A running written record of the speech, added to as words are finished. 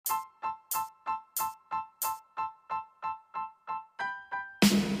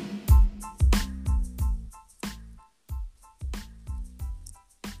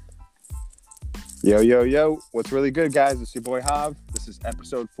Yo, yo, yo. What's really good, guys? It's your boy Hav. This is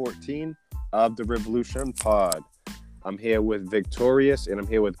episode 14 of the Revolution Pod. I'm here with Victorious and I'm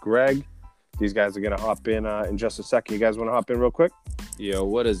here with Greg. These guys are going to hop in just a second. You guys want to hop in real quick? Yo,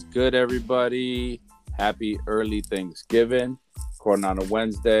 what is good, everybody? Happy early Thanksgiving. Recording on a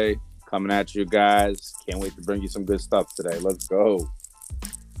Wednesday. Coming at you guys. Can't wait to bring you some good stuff today. Let's go.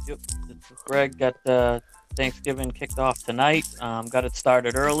 Yep, Greg got Thanksgiving kicked off tonight. Got it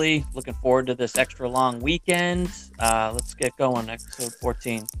started early. Looking forward to this extra long weekend. Let's get going. Episode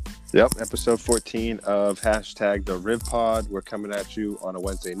 14. Yep, episode 14 of hashtag the Riv Pod. We're coming at you on a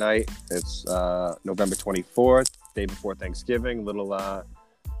Wednesday night. It's November 24th, day before Thanksgiving. Little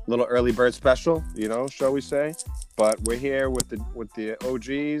early bird special, shall we say? But we're here with the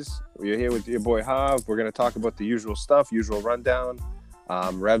OGs. We're here with your boy Hav. We're gonna talk about the usual stuff, usual rundown.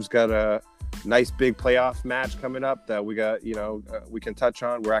 Rev's got a nice big playoff match coming up that we got, we can touch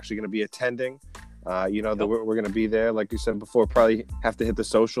on. We're actually going to be attending. We're going to be there. Like you said before, probably have to hit the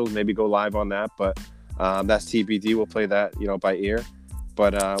socials, maybe go live on that. But that's TBD. We'll play that, by ear.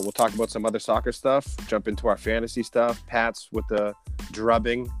 But we'll talk about some other soccer stuff, jump into our fantasy stuff. Pats with the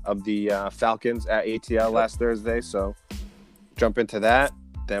drubbing of the Falcons at ATL last Thursday. So jump into that.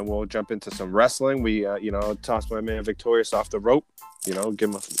 Then we'll jump into some wrestling. We, toss my man Victorious off the rope. Give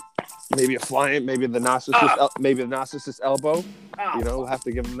him maybe a flying, maybe the narcissist elbow. We'll have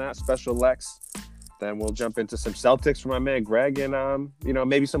to give him that special Lex. Then we'll jump into some Celtics for my man Greg, and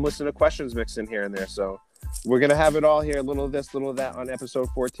maybe some listener questions mixed in here and there. So we're gonna have it all here, a little of this, little of that on episode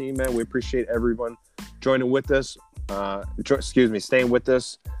 14, man. We appreciate everyone joining with us. Staying with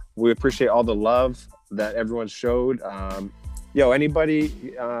us. We appreciate all the love that everyone showed.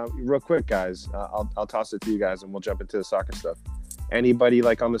 Anybody, real quick, guys. I'll toss it to you guys, and we'll jump into the soccer stuff. Anybody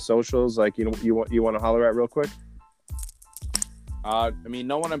like on the socials, like you want to holler at real quick?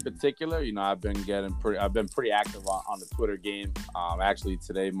 No one in particular. I've been pretty active on the Twitter game. Actually,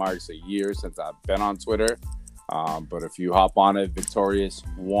 today marks a year since I've been on Twitter. But if you hop on it, Victorious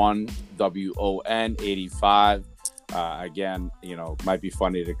 1 WON 85. Again, might be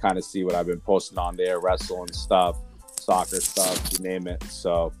funny to kind of see what I've been posting on there, wrestling stuff, soccer stuff, you name it.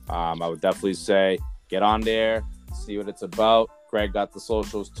 So I would definitely say get on there, see what it's about. Greg got the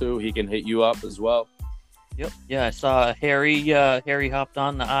socials too. He can hit you up as well. Yep. Yeah, I saw Harry. Harry hopped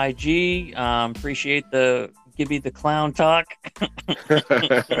on the IG. Appreciate the Gibby the Clown talk.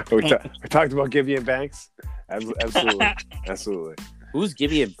 we talked about Gibby and Banks. Absolutely. Who's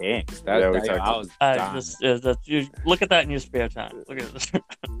Gibby and Banks? Look at that in your spare time. Look at this.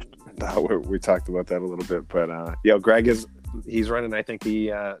 No, we talked about that a little bit, but Greg he's running, I think, the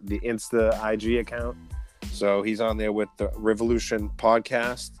Insta IG account. So he's on there with the Revolution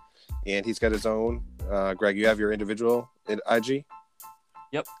podcast, and he's got his own. Greg, you have your individual IG?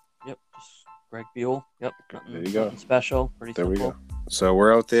 Yep. Just Greg Buell. Yep. There you go. Special. Pretty simple. There we go. So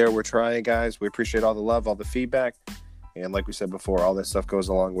we're out there. We're trying, guys. We appreciate all the love, all the feedback. And like we said before, all this stuff goes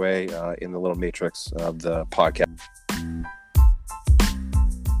a long way in the little matrix of the podcast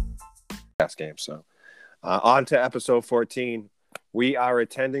game. So on to episode 14. We are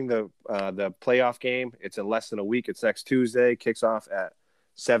attending the playoff game. It's in less than a week. It's next Tuesday. Kicks off at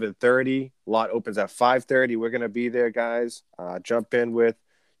 7:30. Lot opens at 5:30. We're going to be there, guys. Jump in with,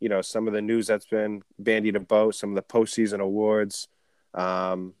 some of the news that's been bandied about, some of the postseason awards.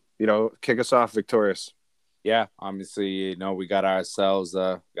 Kick us off, Victorious. Yeah, obviously, we got ourselves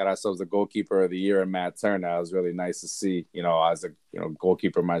the goalkeeper of the year in Matt Turner. It was really nice to see. As a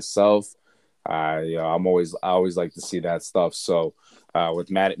goalkeeper myself, I always like to see that stuff. So with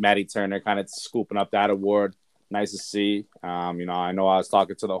Matty Turner kind of scooping up that award, nice to see. I know I was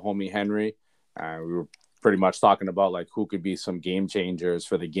talking to the homie Henry. We were pretty much talking about like who could be some game changers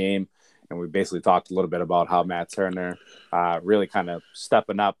for the game, and we basically talked a little bit about how Matt Turner really kind of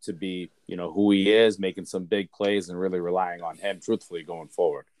stepping up to be who he is, making some big plays, and really relying on him truthfully going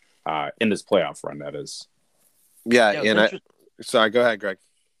forward in this playoff run. That is. Yeah, sorry, go ahead, Greg.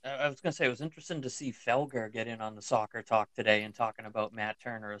 I was going to say, it was interesting to see Felger get in on the soccer talk today and talking about Matt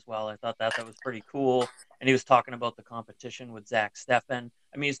Turner as well. I thought that was pretty cool. And he was talking about the competition with Zach Steffen.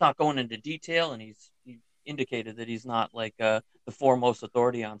 I mean, he's not going into detail, and he indicated that he's not like the foremost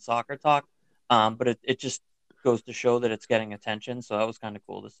authority on soccer talk. But it just goes to show that it's getting attention. So that was kind of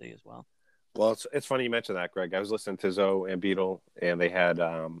cool to see as well. Well, it's funny you mentioned that, Greg. I was listening to Zoe and Beetle, and they had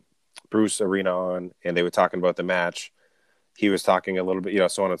Bruce Arena on, and they were talking about the match. He was talking a little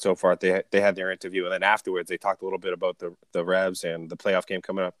bit, so on and so forth. They had their interview, and then afterwards they talked a little bit about the Revs and the playoff game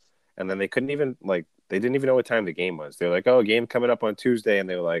coming up. And then they didn't even know what time the game was. They're like, "Oh, game coming up on Tuesday," and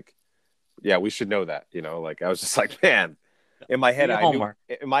they were like, "Yeah, we should know that." I was just like, man, in my head, Do your I knew homework.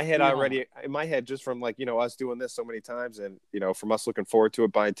 in my head Do your already in my head just from like us doing this so many times and from us looking forward to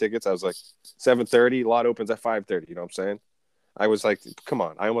it, buying tickets. I was like 7:30, lot opens at 5:30. You know what I'm saying? I was like, come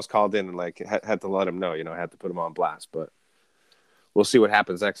on! I almost called in and like had to let him know. Had to put him on blast, but we'll see what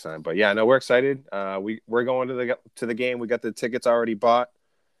happens next time. But yeah, no, we're excited. We're going to the game. We got the tickets already bought.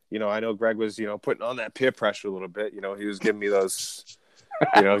 I know Greg was putting on that peer pressure a little bit. He was giving me those.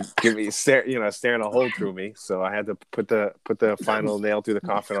 Staring a hole through me. So I had to put the final nail through the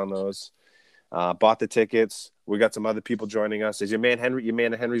coffin on those. Bought the tickets. We got some other people joining us. Is your man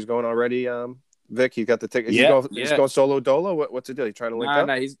Henry's going already? Vic, he got the ticket. He's going solo dolo. What's the deal? He trying to link up?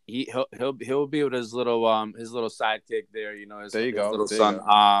 No, he'll be with his little sidekick there. His little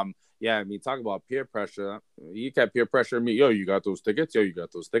son. Yeah, I mean, talk about peer pressure. You kept peer pressuring me. Yo, you got those tickets? Yo, you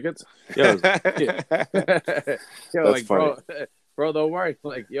got those tickets? Yo, That's like, funny. Bro, don't worry.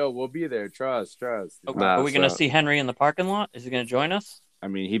 Like, yo, we'll be there. Trust. Okay. Are we going to see Henry in the parking lot? Is he going to join us? I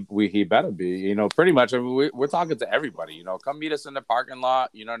mean, he better be. Pretty much. I mean, we're talking to everybody. Come meet us in the parking lot.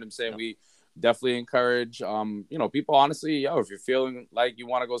 You know what I'm saying? Yep. We definitely encourage, people. Honestly, if you're feeling like you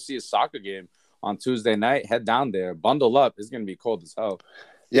want to go see a soccer game on Tuesday night, head down there. Bundle up. It's going to be cold as hell.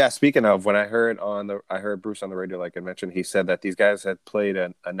 Yeah, speaking of, when I heard Bruce on the radio, like I mentioned, he said that these guys had played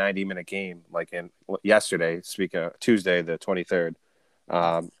a 90-minute game, like yesterday, speaking of Tuesday, the 23rd,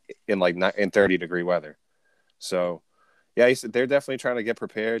 in 30-degree weather. So, yeah, he said they're definitely trying to get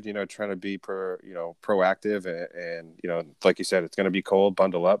prepared, trying to be proactive, and like you said, it's going to be cold,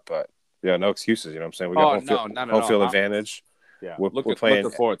 bundle up, but no excuses. You know what I'm saying? We got home field advantage. Yeah, we're looking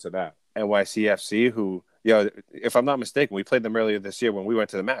forward to that. NYCFC, who. If I'm not mistaken, we played them earlier this year when we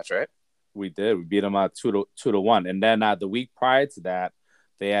went to the match, right? We did. We beat them 2-1, and then the week prior to that,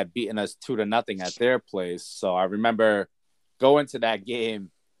 they had beaten us 2-0 at their place. So I remember going to that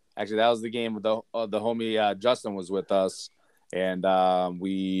game. Actually, that was the game with the homie Justin was with us, and that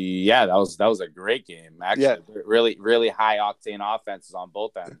was a great game. Actually, really really high octane offenses on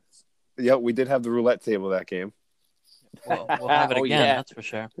both ends. Yeah, we did have the roulette table that game. We'll have it again. That's for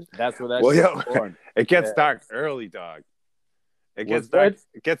sure. That's what that's born. It gets dark early, dog. It gets dark.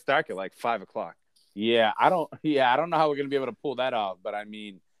 It gets dark at like 5:00. Yeah, I don't know how we're gonna be able to pull that off, but I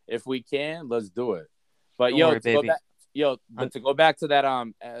mean, if we can, let's do it. But to go back to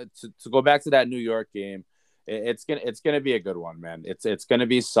that New York game, it's gonna be a good one, man. It's gonna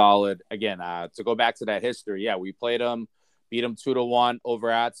be solid. Again, to go back to that history, yeah, we played them, beat them 2-1 over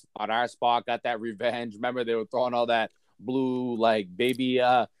on our spot, got that revenge. Remember, they were throwing all that blue, like baby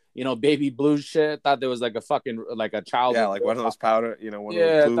blue shit. Thought there was like a fucking like a child. Yeah, like one of those powder, one of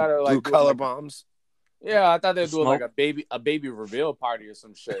those blue color bombs. Yeah, I thought they were doing like a baby reveal party or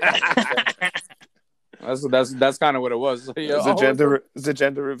some shit. That's kind of what it was. So, it's a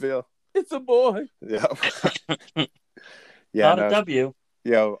gender reveal. It's a boy. Yeah. Not a W.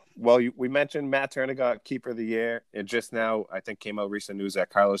 We mentioned Matt Turner got Keeper of the Year. It just now, I think, came out recent news that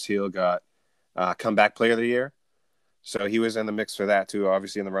Carlos Gil got Comeback Player of the Year. So he was in the mix for that too,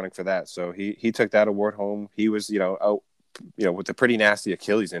 obviously in the running for that. So he took that award home. He was, out, with a pretty nasty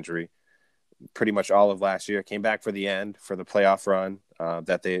Achilles injury, pretty much all of last year. Came back for the end for the playoff run.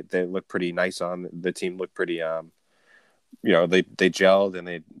 That they looked pretty nice on. The team looked pretty, they gelled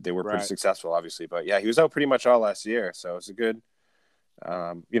and they were pretty successful, obviously. But yeah, he was out pretty much all last year. So it's a good.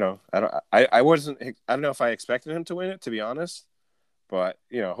 I don't know if I expected him to win it, to be honest, but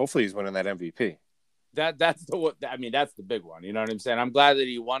hopefully he's winning that MVP. That's the big one. You know what I'm saying? I'm glad that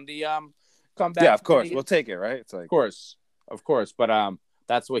he won the comeback. Yeah, of course, we'll take it, right? It's like, of course. But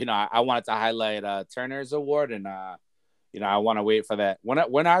that's what I wanted to highlight Turner's award, and I want to wait for that.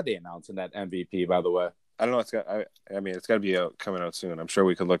 When are they announcing that MVP? By the way, I don't know. It's got to be coming out soon. I'm sure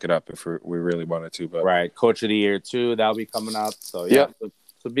we could look it up if we really wanted to. But right, Coach of the Year too. That'll be coming up. So yeah,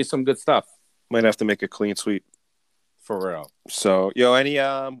 it'll be some good stuff. Might have to make a clean sweep. For real. So,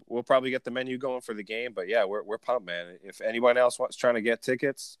 we'll probably get the menu going for the game, but yeah, we're pumped, man. If anyone else trying to get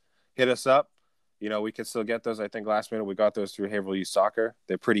tickets, hit us up. We can still get those. I think last minute we got those through Haverhill Youth Soccer.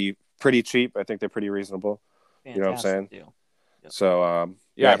 They're pretty cheap. I think they're pretty reasonable. Fantastic. You know what I'm saying? Deal. Yep. So,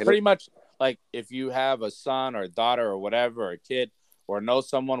 pretty much like if you have a son or a daughter or whatever, or a kid, or know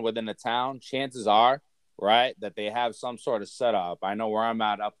someone within the town, chances are, right, that they have some sort of setup. I know where I'm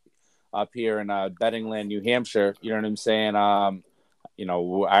at up here in Beddingland, New Hampshire. You know what I'm saying? I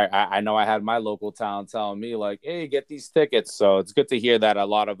know I had my local town telling me like, hey, get these tickets. So it's good to hear that a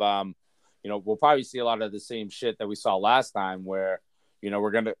lot of, we'll probably see a lot of the same shit that we saw last time where,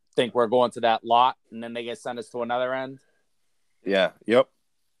 we're going to think we're going to that lot and then they get sent us to another end. Yeah. Yep.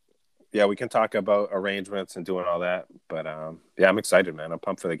 Yeah. We can talk about arrangements and doing all that, but I'm excited, man. I'm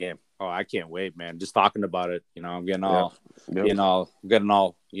pumped for the game. Oh, I can't wait, man. Just talking about it, I'm getting all,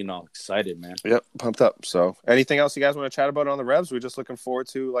 excited, man. Yep, pumped up. So, anything else you guys want to chat about on the Revs? We're just looking forward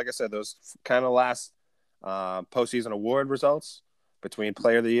to, like I said, those kind of last postseason award results between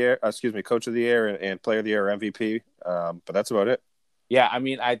Coach of the Year, and Player of the Year or MVP. But that's about it. Yeah, I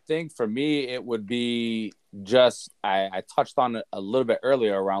mean, I think for me, it would be just I touched on it a little bit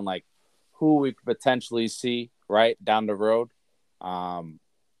earlier around like who we could potentially see right down the road.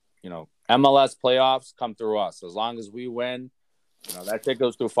 MLS playoffs come through us. As long as we win, that shit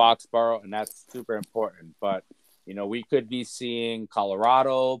goes through Foxborough, and that's super important. But, we could be seeing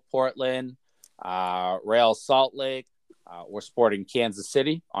Colorado, Portland, Real Salt Lake. We're sporting Kansas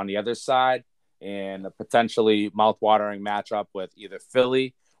City on the other side, and a potentially mouthwatering matchup with either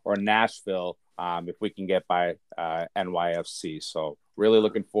Philly or Nashville if we can get by NYFC. So really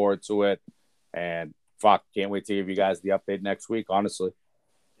looking forward to it. And can't wait to give you guys the update next week, honestly.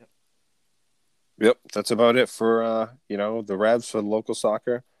 Yep, that's about it for the Revs for the local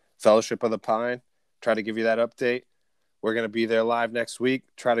soccer Fellowship of the Pine. Try to give you that update. We're going to be there live next week.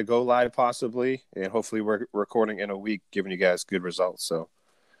 Try to go live possibly, and hopefully we're recording in a week, giving you guys good results. So,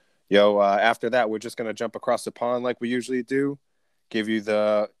 after that, we're just going to jump across the pond like we usually do. Give you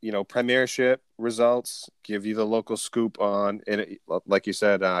the Premiership results. Give you the local scoop on. And like you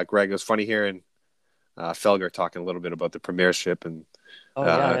said, Greg, it was funny hearing Felger talking a little bit about the Premiership and.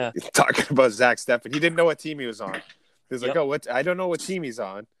 Talking about Zach Steffen. He didn't know what team he was on. He was like, I don't know what team he's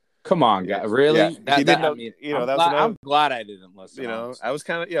on. Come on, guy. Really? Yeah. He didn't know. I'm glad I didn't listen. I was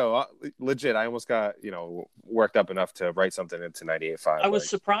kind of, legit. I almost got, worked up enough to write something into 98.5. I was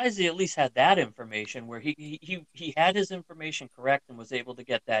surprised he at least had that information where he had his information correct and was able to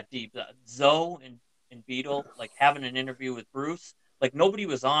get that deep. Zoe and Beetle, like having an interview with Bruce, like nobody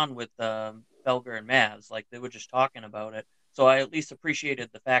was on with Felger and Mavs. Like they were just talking about it. So I at least appreciated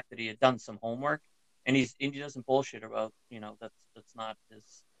the fact that he had done some homework, and he doesn't bullshit about that's not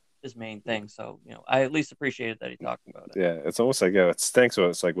his main thing. So I at least appreciated that he talked about it. Yeah, it's almost like it stinks. So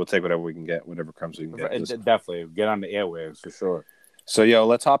it's like we'll take whatever we can get, whatever comes we can get. Definitely get on the airwaves for sure. So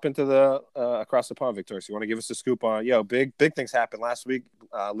let's hop into the across the pond, Victor. So you want to give us a scoop on big things happened last week.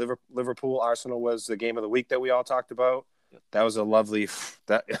 Liverpool Arsenal was the game of the week that we all talked about. That was a lovely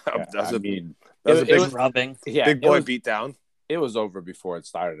that was a big rubbing. Yeah, big boy beat down. It was over before it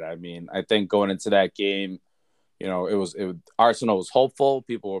started. I mean, I think going into that game, Arsenal was hopeful.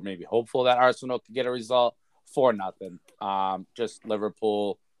 People were maybe hopeful that Arsenal could get a result. 4-0. Just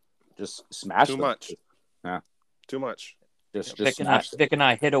Liverpool just smashed too them. Much. Yeah. Too much. Just Vic and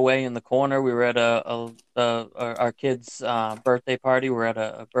I hit away in the corner. We were at our kid's birthday party. We're at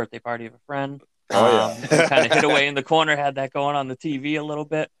a birthday party of a friend. We kind of hit away in the corner, had that going on the TV a little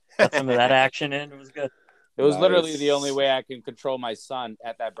bit. Got some of that action in. It was good. It was literally the only way I can control my son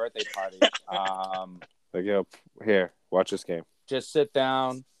at that birthday party. Here, watch this game. Just sit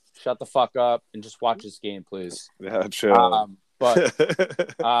down, shut the fuck up, and just watch this game, please. Yeah, chill. Just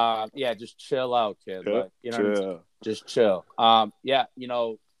chill out, kid. Like, chill. Just chill. I mean,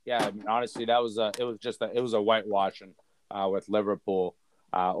 honestly, it was a whitewashing with Liverpool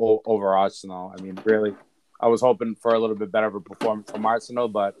over Arsenal. I mean, really, I was hoping for a little bit better of a performance from Arsenal,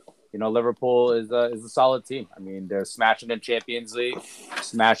 but Liverpool is a solid team. I mean, they're smashing in Champions League,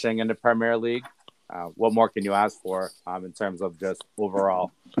 smashing in the Premier League. What more can you ask for in terms of just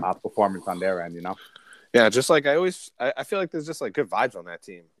overall performance on their end, Yeah, just like I feel like there's just like good vibes on that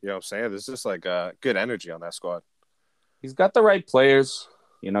team. You know what I'm saying? There's just like good energy on that squad. He's got the right players.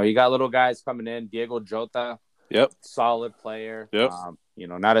 You got little guys coming in. Diego Jota. Yep. Solid player. Yep.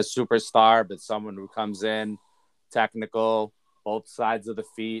 Not a superstar, but someone who comes in, technical, both sides of the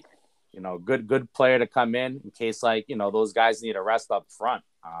feet. Good player to come in case those guys need a rest up front.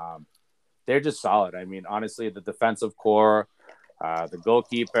 They're just solid. I mean, honestly, the defensive core, the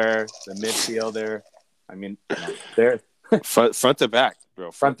goalkeeper, the midfielder. I mean, they're front to back,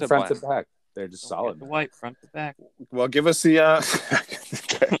 bro. Front to back. They're just solid. The white front to back. Well, give us the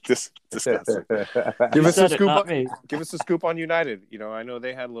give us a scoop. Give us a scoop on United. I know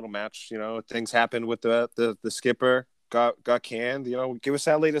they had a little match. Things happened with the skipper got canned. Give us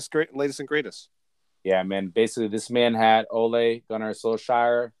that latest and greatest. Yeah, man. Basically, this man had Ole Gunnar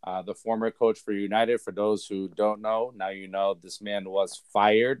Solskjaer, the former coach for United. For those who don't know, now you know this man was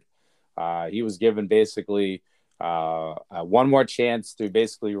fired. He was given basically one more chance to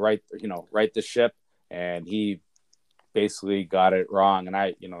basically right the ship, and he basically got it wrong.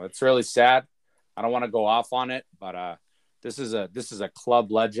 And it's really sad. I don't want to go off on it, but this is a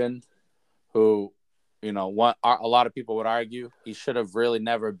club legend who, a lot of people would argue he should have really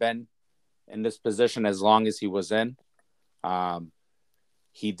never been in this position as long as he was in.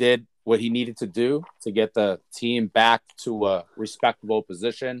 He did what he needed to do to get the team back to a respectable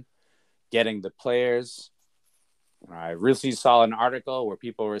position, getting the players. I recently saw an article where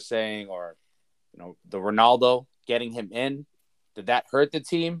people were saying, or, the Ronaldo, getting him in, did that hurt the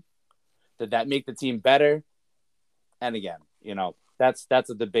team? Did that make the team better? And again, that's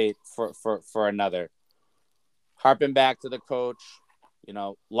a debate for another. Harping back to the coach,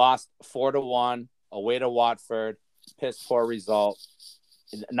 lost 4-1 away to Watford, piss poor result.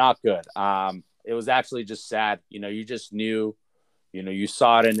 Not good. It was actually just sad. You just knew, you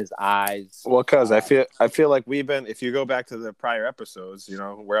saw it in his eyes. Well, cuz I feel like we've been, if you go back to the prior episodes,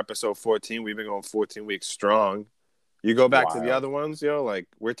 we're episode 14, we've been going 14 weeks strong. You go back to the other ones, like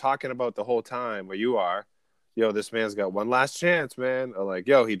we're talking about the whole time where you are, this man's got one last chance, man. Or like,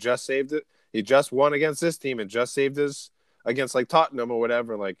 he just saved it. He just won against this team and just saved his against like Tottenham or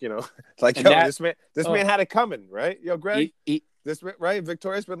whatever. Like, this man had it coming, right? Greg, this right?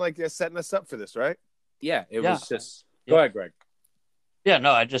 Victoria's been like setting us up for this, right? Yeah, it was just. Go ahead, Greg. Yeah,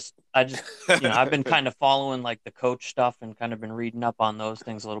 no, I just, I've been kind of following like the coach stuff and kind of been reading up on those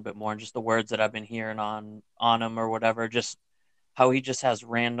things a little bit more, and just the words that I've been hearing on him or whatever, just how he just has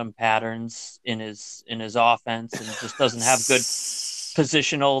random patterns in his offense and just doesn't have good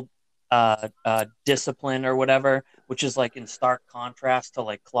positional discipline or whatever, which is like in stark contrast to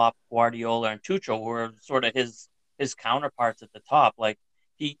like Klopp, Guardiola, and Tuchel, who are sort of his counterparts at the top. Like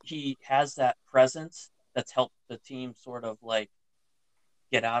he has that presence that's helped the team sort of like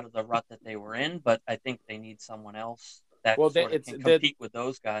get out of the rut that they were in, but I think they need someone else that can compete with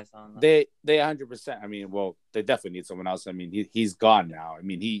those guys on them. They 100%. I mean, they definitely need someone else. I mean, he's gone now. I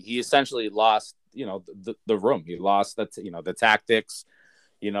mean, he essentially lost, the room. He lost the tactics.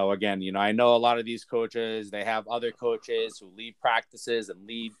 Again, I know a lot of these coaches, they have other coaches who lead practices and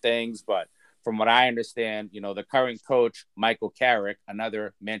lead things, but from what I understand, the current coach, Michael Carrick,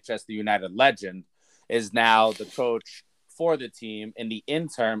 another Manchester United legend, is now the coach for the team in the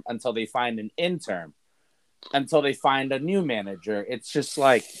interim until they find until they find a new manager. It's just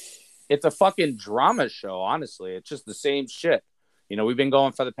like, it's a fucking drama show, honestly. It's just the same shit. We've been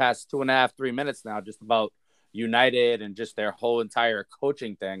going for the past 2.5, 3 minutes now, just about United and just their whole entire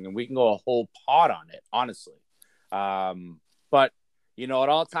coaching thing. And we can go a whole pod on it, honestly. But, it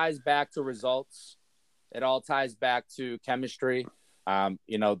all ties back to results. It all ties back to chemistry.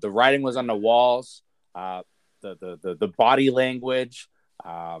 The writing was on the walls. The body language,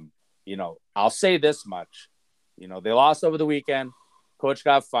 I'll say this much, they lost over the weekend. Coach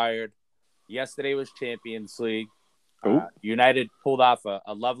got fired. Yesterday was Champions League. United pulled off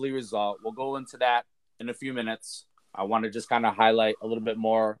a lovely result. We'll go into that in a few minutes. I want to just kind of highlight a little bit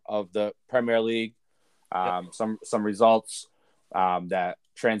more of the Premier League, some results that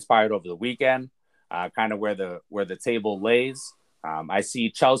transpired over the weekend, kind of where the table lays. I see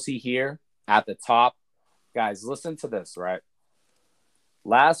Chelsea here at the top. Guys, listen to this, right?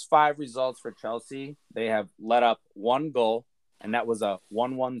 Last 5 results for Chelsea, they have let up 1 goal, and that was a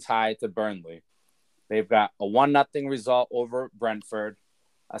 1-1 tie to Burnley. They've got a 1-0 result over Brentford,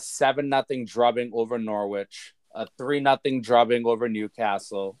 a 7-0 drubbing over Norwich, a 3-0 drubbing over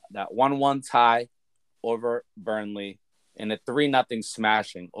Newcastle, that 1-1 tie over Burnley, and a 3-0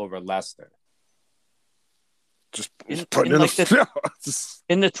 smashing over Leicester. Just putting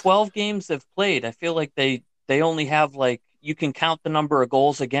in the 12 games they've played, I feel like they only have like, you can count the number of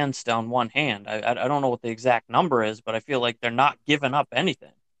goals against on one hand. I don't know what the exact number is, but I feel like they're not giving up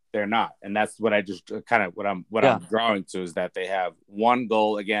anything. They're not, and that's what I just kind of I'm drawing to, is that they have 1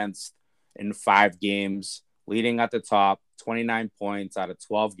 goal against in 5 games, leading at the top, 29 points out of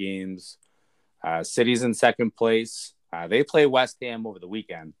 12 games. City's in second place. They play West Ham over the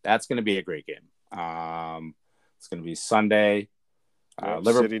weekend. That's going to be a great game. It's going to be Sunday.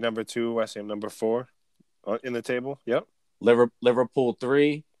 City number 2, West Ham number 4 in the table. Yep. Liverpool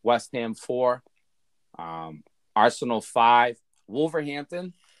 3, West Ham 4, Arsenal 5,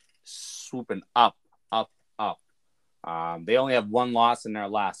 Wolverhampton swooping up. They only have 1 loss in their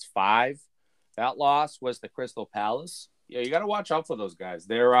last 5. That loss was to Crystal Palace. Yeah, you got to watch out for those guys.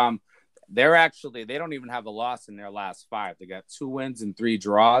 They're actually, they don't even have a loss in their last 5. They got 2 wins and 3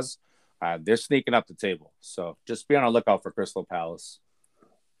 draws. They're sneaking up the table. So just be on the lookout for Crystal Palace.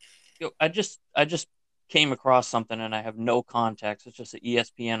 I just came across something, and I have no context. It's just an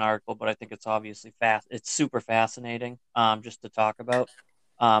ESPN article, but I think it's obviously it's super fascinating just to talk about.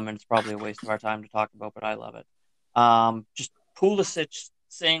 And it's probably a waste of our time to talk about, but I love it. Just Pulisic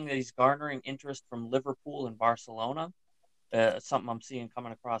saying that he's garnering interest from Liverpool and Barcelona. Something I'm seeing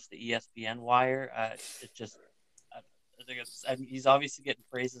coming across the ESPN wire. I think he's obviously getting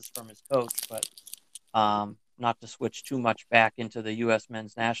praises from his coach, but not to switch too much back into the U.S.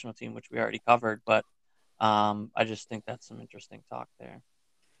 men's national team, which we already covered, but I just think that's some interesting talk there.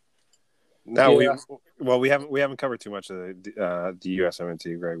 No, Yeah. we haven't covered too much of the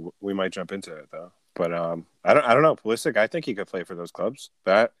USMNT, Greg. We might jump into it though, but I don't know. Pulisic, I think he could play for those clubs,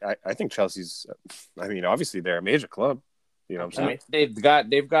 but I think Chelsea's. I mean, obviously they're a major club. You know what I'm saying? They've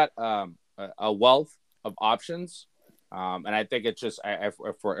got a wealth of options, and I think it's just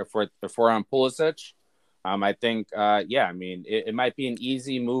if we're on Pulisic, I think I mean it might be an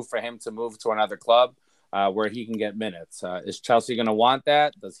easy move for him to move to another club. Where he can get minutes. Is Chelsea going to want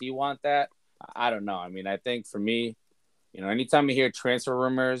that? Does he want that? I don't know. I mean, I think for me, anytime you hear transfer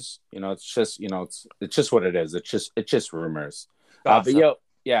rumors, it's just, it's just what it is. It's just rumors. But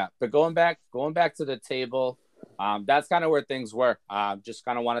going back to the table, that's kind of where things were. Just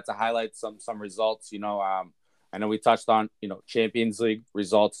kind of wanted to highlight some results. I know we touched on, Champions League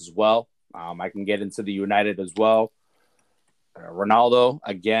results as well. I can get into the United as well. Ronaldo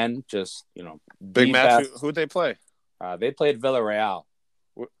again, just big match. Who'd they play? They played Villarreal.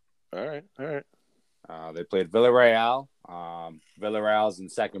 All right. They played Villarreal. Villarreal's in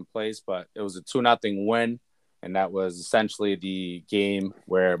second place, but it was a 2-0 win, and that was essentially the game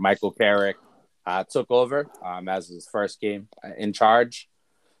where Michael Carrick took over as his first game in charge,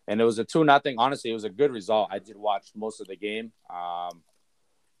 and it was a 2-0. Honestly, it was a good result. I did watch most of the game.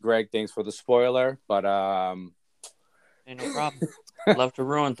 Greg, thanks for the spoiler, but Ain't no problem. Love to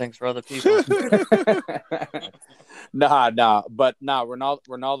ruin things for other people.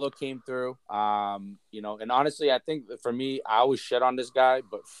 Ronaldo came through. And honestly, I think for me, I always shit on this guy,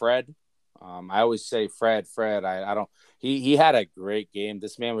 but Fred, I always say Fred. I don't. He had a great game.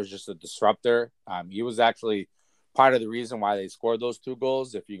 This man was just a disruptor. He was actually part of the reason why they scored those 2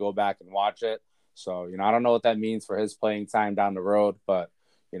 goals. If you go back and watch it, so I don't know what that means for his playing time down the road, but.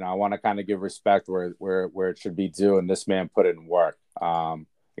 I want to kind of give respect where it should be due, and this man put in work.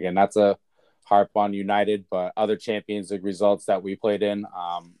 Again, that's a harp on United, but other Champions League results that we played in.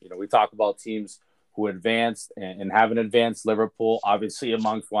 We talk about teams who advanced and haven't advanced. Liverpool, obviously,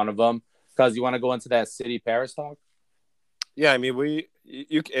 amongst one of them. Because you want to go into that City Paris talk? Yeah, I mean,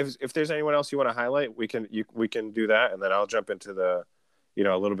 if there's anyone else you want to highlight, we can do that, and then I'll jump into the,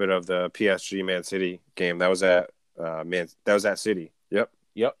 a little bit of the PSG Man City game that was at City. Yep.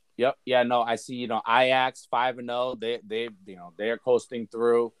 Yeah, no, I see, Ajax 5-0. They're coasting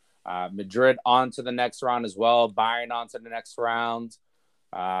through. Madrid on to the next round as well. Bayern on to the next round.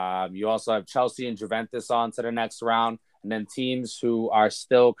 You also have Chelsea and Juventus on to the next round. And then teams who are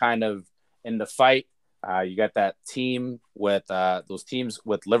still kind of in the fight. You got that team with those teams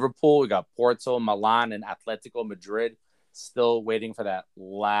with Liverpool. We got Porto, Milan, and Atletico Madrid still waiting for that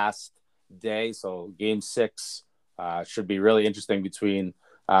last day. So game 6 should be really interesting between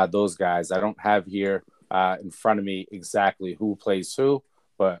those guys. I don't have here in front of me exactly who plays who,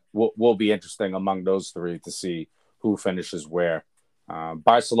 but will be interesting among those 3 to see who finishes where.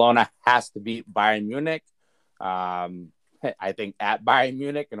 Barcelona has to beat Bayern Munich. I think at Bayern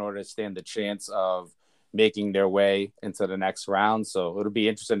Munich in order to stand the chance of making their way into the next round. So it'll be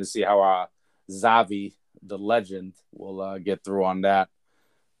interesting to see how Xavi, the legend, will get through on that.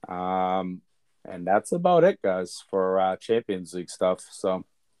 And that's about it, guys, for Champions League stuff. So,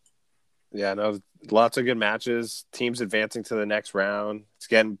 yeah, no, lots of good matches. Teams advancing to the next round. It's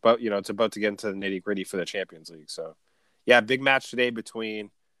about to get into the nitty gritty for the Champions League. So, yeah, big match today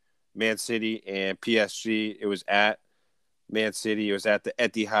between Man City and PSG. It was at Man City. It was at the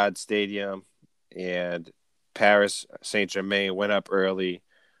Etihad Stadium, and Paris Saint-Germain went up early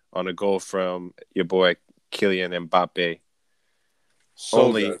on a goal from your boy Kylian Mbappe.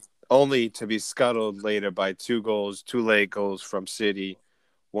 Only to be scuttled later by 2 late goals from City,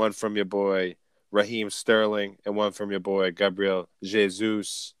 one from your boy Raheem Sterling, and one from your boy Gabriel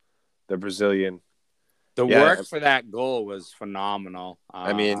Jesus, the Brazilian. The work for that goal was phenomenal.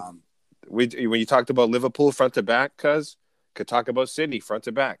 I mean, when you talked about Liverpool front to back, could talk about City front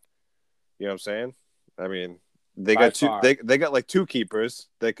to back. You know what I'm saying? I mean, they got 2. They got like 2 keepers.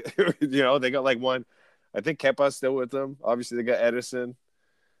 They got like one. I think Kepa's still with them. Obviously, they got Edison.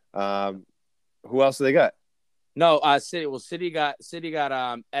 Who else do they got? No, City got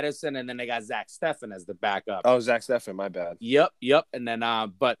Edison, and then they got Zach Steffen as the backup. Oh, Zach Steffen, my bad. Yep. And then,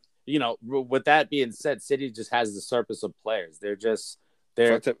 but with that being said, City just has the surplus of players. They're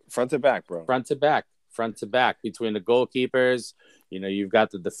front to back, bro. Front to back between the goalkeepers. You've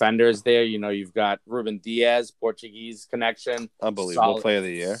got the defenders there. You've got Ruben Diaz, Portuguese connection. Unbelievable player of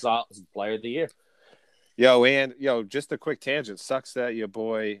the year. Player of the year. Just a quick tangent. Sucks that your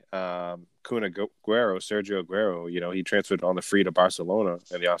boy Kun Aguero, Sergio Aguero, he transferred on the free to Barcelona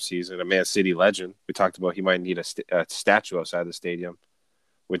in the offseason. A Man City legend. We talked about he might need a statue outside the stadium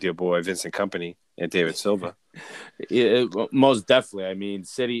with your boy Vincent Kompany and David Silva. Most definitely. I mean,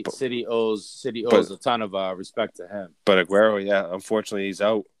 City owes a ton of respect to him. But Aguero, unfortunately, he's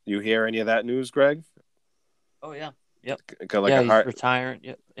out. You hear any of that news, Greg? Oh yeah, yep. He's retiring.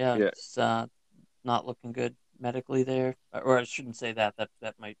 Yep. Yeah. It's not looking good medically there, or I shouldn't say that.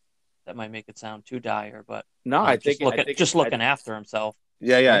 That might make it sound too dire, but no, I think looking after himself.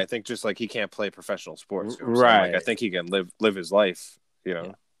 Yeah, right? I think just like he can't play professional sports, right? I think he can live his life,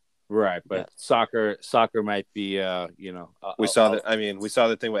 Yeah. Right, but soccer might be, we saw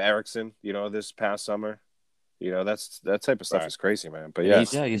the thing with Ericsson, this past summer. That type of stuff is crazy, man. But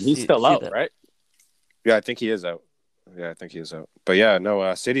he's still out, right? Yeah, I think he is out. But yeah,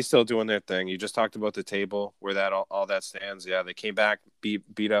 no, City's still doing their thing. You just talked about the table where that all that stands. Yeah, they came back,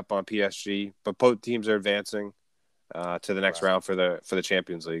 beat up on PSG, but both teams are advancing to the next round for the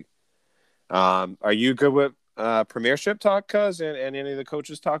Champions League. Are you good with Premiership talk, Cuz, and any of the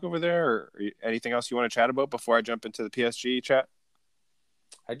coaches talk over there, or anything else you want to chat about before I jump into the PSG chat?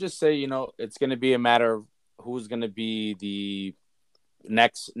 I just say, it's going to be a matter of who's going to be the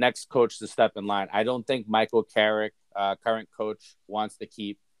next coach to step in line. I don't think Michael Carrick, current coach, wants to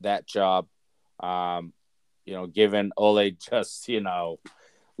keep that job. Given Ole just,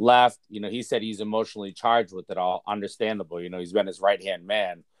 left, he said he's emotionally charged with it all. Understandable. He's been his right-hand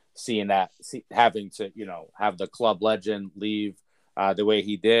man. Having to, have the club legend leave the way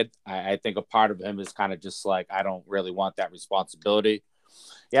he did. I think a part of him is kind of just like, I don't really want that responsibility.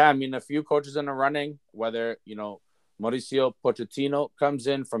 Yeah, I mean, a few coaches in the running, whether, Mauricio Pochettino comes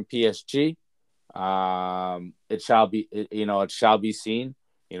in from PSG, it shall be seen.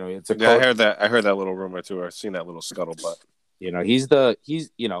 It's a coach. I heard that little rumor too. I've seen that little scuttlebutt.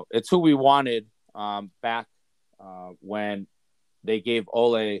 It's who we wanted back when they gave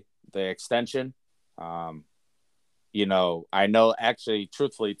Ole the extension. I know actually,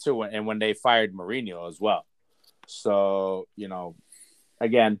 truthfully too, and when they fired Mourinho as well. So,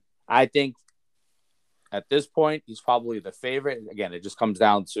 again, I think at this point, he's probably the favorite. Again, it just comes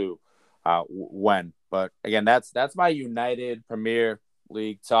down to when. But again, that's my United Premier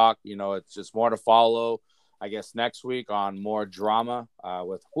League talk. It's just more to follow, I guess, next week on more drama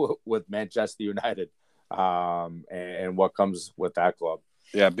with Manchester United. And what comes with that club.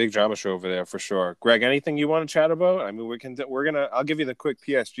 Yeah, big drama show over there for sure. Greg, anything you want to chat about? I mean, I'll give you the quick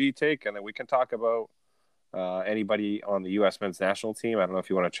PSG take, and then we can talk about anybody on the U.S. men's national team. I don't know if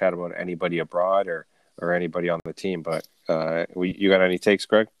you want to chat about anybody abroad or anybody on the team, but you got any takes,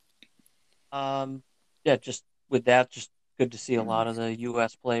 Greg? Just with that, just good to see a lot of the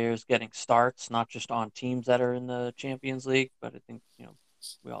U.S. players getting starts, not just on teams that are in the Champions League, but I think,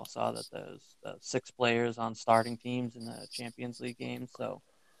 we all saw that there's 6 players on starting teams in the Champions League games. So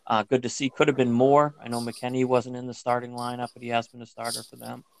good to see. Could have been more. I know McKennie wasn't in the starting lineup, but he has been a starter for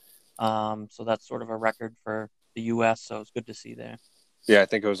them. So that's sort of a record for the U.S. So it's good to see there. Yeah, I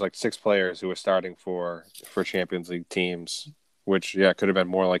think it was like 6 players who were starting for Champions League teams, which, could have been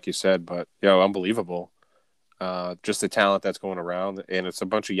more, like you said. But, unbelievable. Just the talent that's going around. And it's a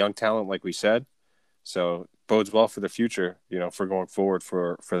bunch of young talent, like we said. So bodes well for the future, for going forward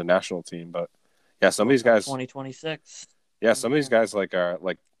for the national team. But some of these guys 2026. Yeah, some of these guys are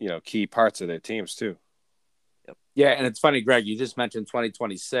key parts of their teams too. Yep. Yeah, and it's funny, Greg, you just mentioned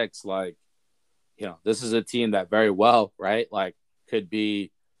 2026. This is a team that very well, right? Could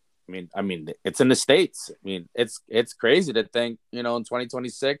be. I mean, it's in the States. I mean, it's crazy to think, in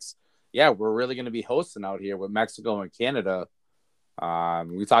 2026, we're really going to be hosting out here with Mexico and Canada.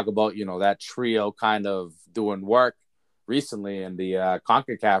 We talk about, that trio kind of doing work recently in the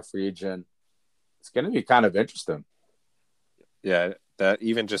CONCACAF region. It's going to be kind of interesting. Yeah, that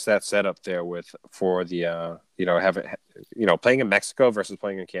even just that setup there for the playing in Mexico versus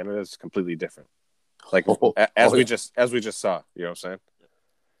playing in Canada is completely different. We just saw, you know what I'm saying?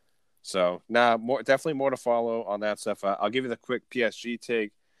 So definitely more to follow on that stuff. I'll give you the quick PSG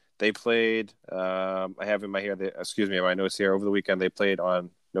take. They played, I have in my notes here, over the weekend. They played on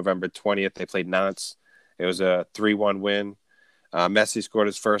November 20th. They played Nantes. It was a 3-1 win. Messi scored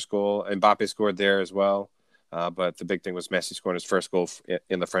his first goal. Mbappe scored there as well. But the big thing was Messi scoring his first goal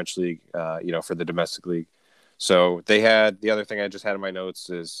in the French league, for the domestic league. So they had, the other thing I just had in my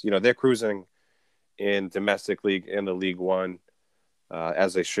notes is, they're cruising in domestic league in the League One,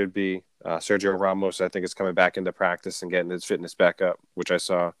 as they should be. Sergio Ramos, I think, is coming back into practice and getting his fitness back up, which I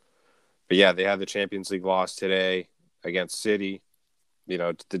saw. But they had the Champions League loss today against City.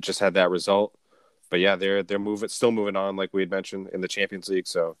 They just had that result. yeah, they're still moving on, like we had mentioned in the Champions League.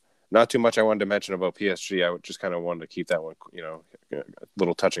 So not too much I wanted to mention about PSG. I just kind of wanted to keep that one, a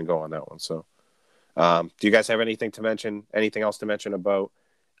little touch and go on that one. So, do you guys have anything to mention? Anything else to mention about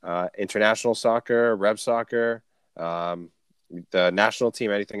international soccer, Rev soccer, the national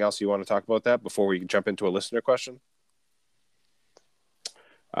team? Anything else you want to talk about that before we jump into a listener question?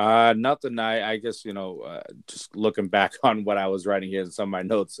 Nothing. I guess just looking back on what I was writing here in some of my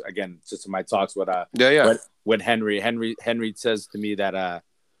notes again, just in my talks with when Henry says to me that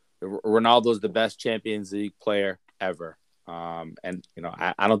Ronaldo's the best Champions League player ever. And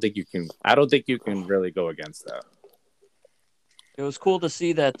I don't think you can really go against that. It was cool to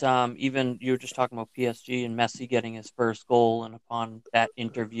see that even you were just talking about PSG and Messi getting his first goal, and upon that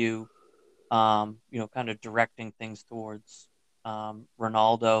interview, kind of directing things towards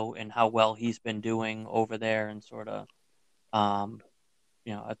Ronaldo and how well he's been doing over there, and sort of, I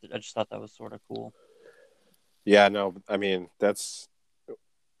just thought that was sort of cool. Yeah, no, I mean,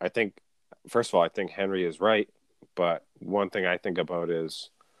 I think, first of all, I think Henry is right, but one thing I think about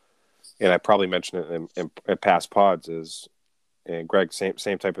is, and I probably mentioned it in past pods, is, and Greg,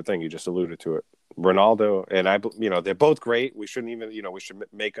 same type of thing. You just alluded to it. Ronaldo and they're both great. We shouldn't even, we should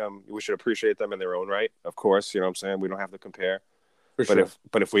we should appreciate them in their own right. Of course, you know what I'm saying? We don't have to compare. But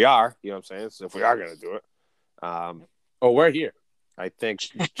if we are, you know what I'm saying? So if we are going to do it. We're here. I think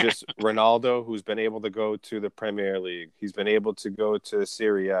just Ronaldo, who's been able to go to the Premier League. He's been able to go to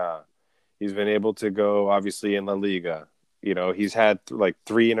Serie A. He's been able to go, obviously, in La Liga. He's had like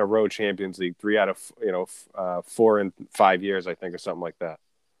 3 in a row Champions League, 3 out of 4 in 5 years, I think, or something like that.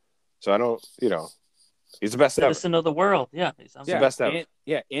 So I don't, he's the best citizen of the world. Yeah, he's the best ever.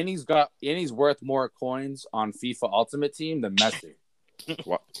 And he's worth more coins on FIFA Ultimate Team than Messi.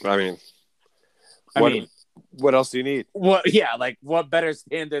 Well, what else do you need? What better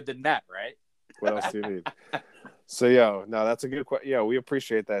standard than that, right? What else do you need? So, that's a good question. We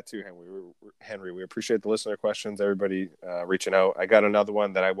appreciate that too, Henry. We appreciate the listener questions, everybody reaching out. I got another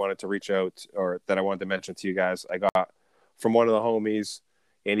one that I wanted to reach out, or that I wanted to mention to you guys. I got from one of the homies,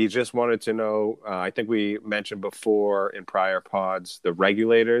 and he just wanted to know, I think we mentioned before in prior pods, the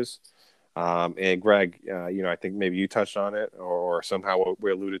regulators. And Greg, I think maybe you touched on it or somehow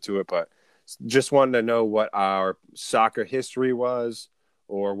we alluded to it, but just wanted to know what our soccer history was,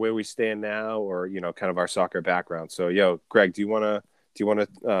 or where we stand now, or kind of our soccer background. So, Greg, do you want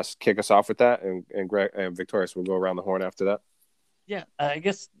to kick us off with that, and Greg and Victorious, we'll go around the horn after that. Yeah, I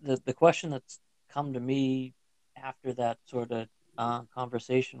guess the question that's come to me after that sort of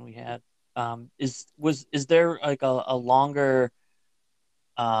conversation we had is there like a longer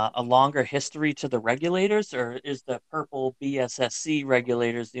history to the regulators, or is the purple BSSC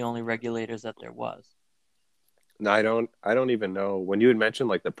regulators the only regulators that there was? No, I don't even know. When you had mentioned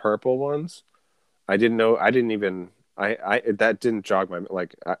like the purple ones, I didn't know. I didn't even. That didn't jog my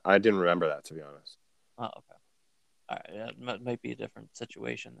I didn't remember that, to be honest. Oh, okay. All right, yeah, it might be a different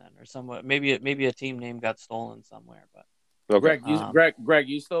situation then, or somewhat. Maybe a team name got stolen somewhere. But okay. Greg,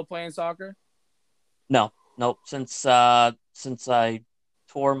 you still playing soccer? No. Since I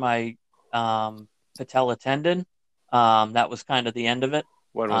tore my patella tendon, that was kind of the end of it.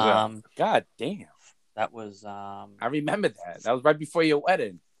 When was that? God damn. That was I remember that. That was right before your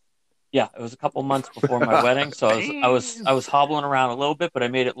wedding. Yeah, it was a couple months before my wedding, so I was hobbling around a little bit, but I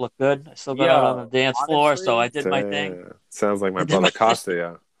made it look good. I still got out on the dance floor, so I did my thing. Sounds like my brother Costa,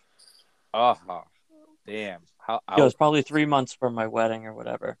 yeah. Oh, damn. It was probably 3 months from my wedding or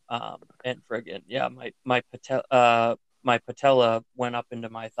whatever. And friggin', yeah, my patella went up into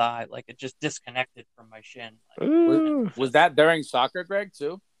my thigh, like it just disconnected from my shin. Was that during soccer, Greg,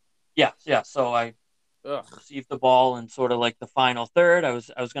 too? Yeah. So I received the ball in sort of like the final third. I was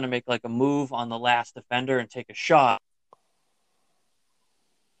going to make like a move on the last defender and take a shot.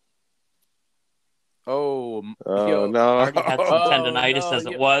 No! I already had some tendonitis as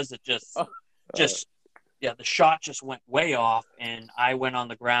it was. It just the shot just went way off, and I went on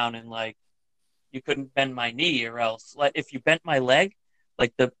the ground, and like you couldn't bend my knee, or else like if you bent my leg,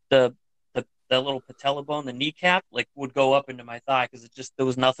 like the little patella bone, the kneecap, like would go up into my thigh because there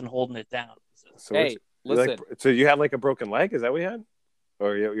was nothing holding it down. So hey, listen. So you had like a broken leg? Is that what you had?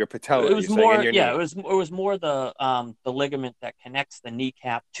 Or your patella? It was more. Yeah, it was more the ligament that connects the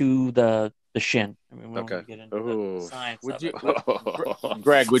kneecap to the shin. I mean, we don't get into the science of it.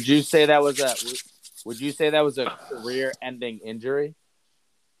 Greg, would you say that was a career-ending injury?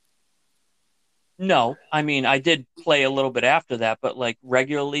 No, I mean I did play a little bit after that, but like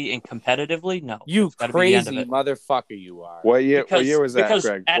regularly and competitively, no. You crazy motherfucker, you are. What year was that,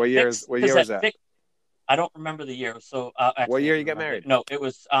 Greg? What year was that? I don't remember the year. So what year you got married? No, it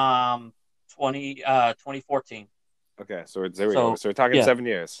was 2014. Okay, so there we go. So we're talking yeah. 7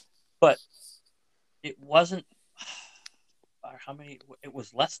 years. But it wasn't how many? It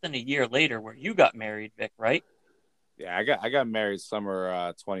was less than a year later where you got married, Vic, right? Yeah, I got married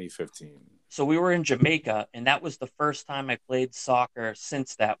summer 2015. So we were in Jamaica, and that was the first time I played soccer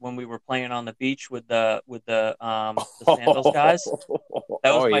since that. When we were playing on the beach with the Sandals guys,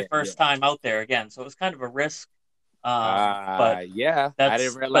 that was my first time out there again. So it was kind of a risk. But yeah, I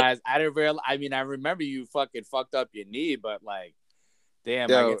didn't realize. I mean, I remember you fucking fucked up your knee, but like,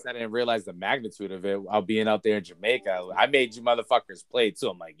 damn, I guess I didn't realize the magnitude of it while being out there in Jamaica. I made you motherfuckers play too.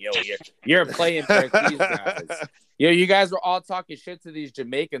 I'm like, yo, you're playing for these guys. Yo, you guys were all talking shit to these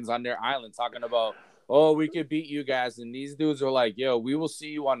Jamaicans on their island, talking about, oh, we could beat you guys. And these dudes were like, yo, we will see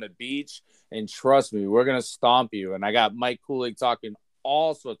you on the beach, and trust me, we're gonna stomp you. And I got Mike Kulig talking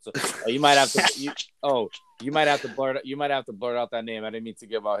all sorts of. You might have to. You might have to blurt out that name. I didn't mean to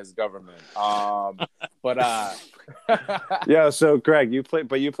give out his government. Yeah. So Greg, you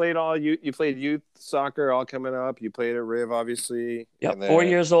played youth soccer all coming up. You played at Riv, obviously. Yep. 4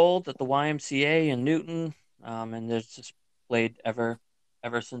 years old at the YMCA in Newton, and there's just played ever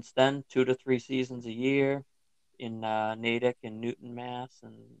since then. 2 to 3 seasons a year in Natick and Newton, Mass,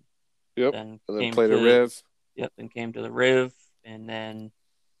 and then played at Riv. Yep, and came to the Riv, and then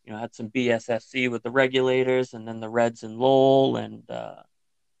had some BSSC with the Regulators, and then the Reds in Lowell, and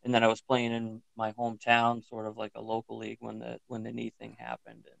then I was playing in my hometown, sort of like a local league when the knee thing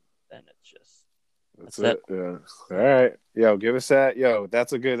happened, and then it's just that's it. Yeah. All right. Yo, give us that. Yo,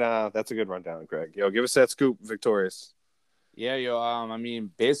 that's a good rundown, Greg. Yo, give us that scoop, Victorious. Yeah, yo. I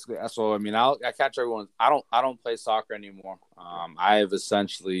mean, basically, so I mean, I catch everyone. I don't play soccer anymore. I have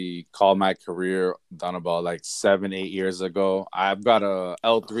essentially called my career done about like 7-8 years ago. I've got a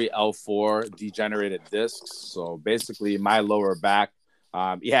L3, L4 degenerated discs. So basically, my lower back.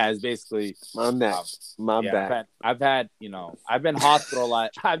 It's basically my neck, my back. I've been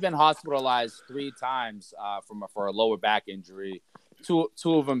hospitalized. I've been hospitalized 3 times for a lower back injury. Two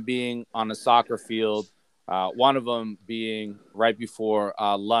of them being on a soccer field. One of them being right before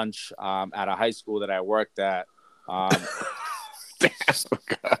lunch at a high school that I worked at. Bro,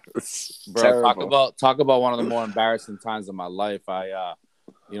 talk about one of the more embarrassing times of my life. The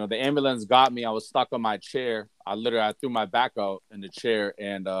ambulance got me. I was stuck on my chair. I threw my back out in the chair,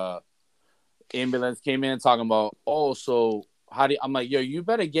 and ambulance came in talking about, oh, so how do you? I'm like, yo, you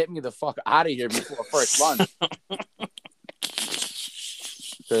better get me the fuck out of here before first lunch.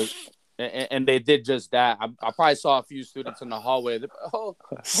 And they did just that. I probably saw a few students in the hallway.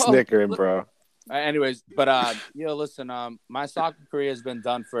 Snickering, bro. Anyways, but listen, my soccer career has been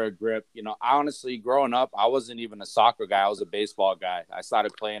done for a grip. I honestly, growing up, I wasn't even a soccer guy. I was a baseball guy. I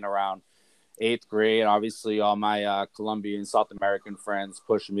started playing around 8th grade. Obviously, all my Colombian, South American friends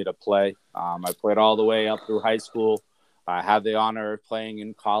pushed me to play. I played all the way up through high school. I had the honor of playing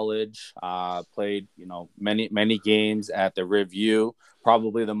in college. Played, many games at the Review.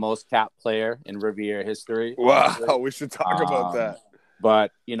 Probably the most capped player in Riviera history. Wow, we should talk about that.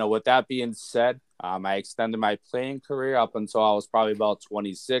 But, with that being said, I extended my playing career up until I was probably about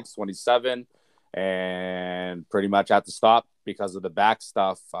 26, 27, and pretty much had to stop because of the back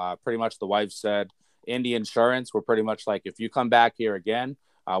stuff. Pretty much the wife said, in the insurance, we're pretty much like, if you come back here again,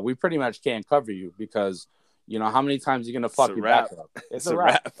 we pretty much can't cover you because, how many times are you going to fuck your back up? It's a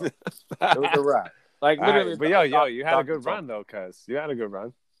wrap. It was a wrap. Like, literally. Right, but you had a good run, though, cuz. You had a good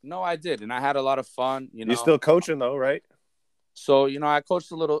run. No, I did. And I had a lot of fun. You're still coaching, though, right? So, I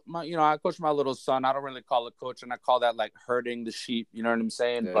coached I coached my little son. I don't really call it coaching. I call that like herding the sheep. You know what I'm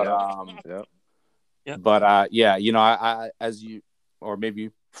saying? Yeah, But, I as you, or maybe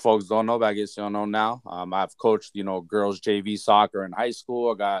folks don't know, but I guess you don't know now. I've coached, girls JV soccer in high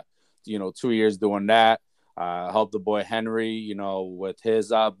school. I got, 2 years doing that. Helped the boy Henry, with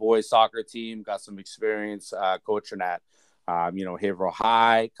his boys soccer team. Got some experience coaching at, Haverhill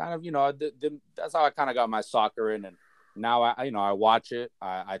High. Kind of, that's how I kind of got my soccer in. And now I watch it.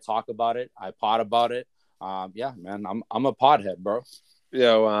 I talk about it. I pod about it. Man, I'm a podhead, bro.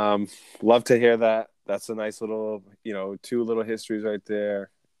 Love to hear that. That's a nice little, 2 little histories right there.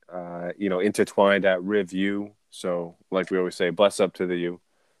 Intertwined at Review. So, like we always say, bless up to the U.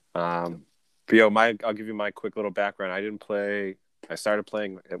 But I'll give you my quick little background. I didn't play. I started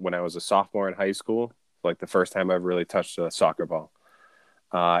playing when I was a sophomore in high school, like the first time I ever really touched a soccer ball.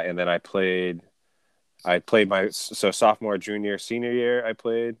 And then I played my sophomore, junior, senior year. I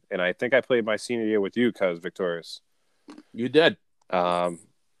played, and I think I played my senior year with you, cuz Victorious. You did. And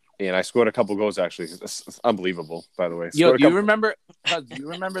I scored a couple goals actually. It's unbelievable, by the way. You remember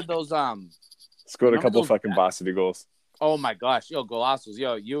those? Scored a couple fucking Boss City goals. Oh my gosh, yo, Golazos,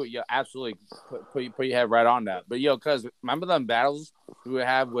 yo, you absolutely put your head right on that. But yo, cause remember them battles we would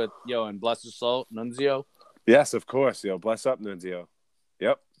have with and bless his soul, Nunzio. Yes, of course. Yo, bless up, Nunzio.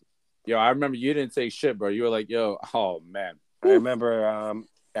 Yep. Yo, I remember you didn't say shit, bro. You were like, yo, oh man. I remember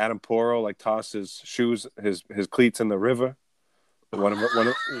Adam Poro like tossed his shoes, his cleats in the river. One of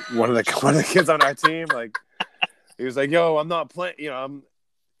the kids on our team, like he was like, "Yo, I'm not playing.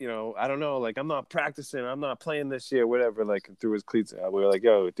 I don't know. Like I'm not practicing. I'm not playing this year. Whatever." Like threw his cleats out. We were like,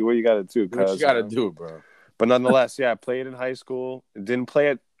 "Yo, do what you got to do." Do what you got to do, bro. But nonetheless, yeah, I played in high school. Didn't play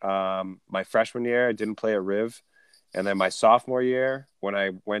it my freshman year. I didn't play at Riv, and then my sophomore year when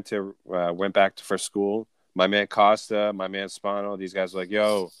I went back for school. My man Costa, my man Spano, these guys were like,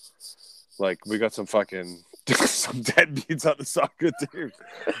 "Yo, like we got some fucking some deadbeats on the soccer team.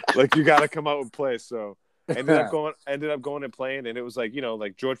 Like you got to come out and play." So ended up going and playing, and it was like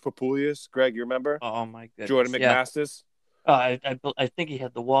like George Papulius, Greg, you remember? Oh my goodness, Jordan McMastis. I think he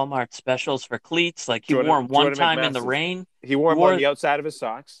had the Walmart specials for cleats. Like he wore them one Jordan time McMastis. in the rain. He wore them on the outside of his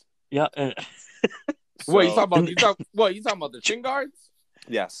socks. Yeah. So, what you talking about? You talking about the shin guards?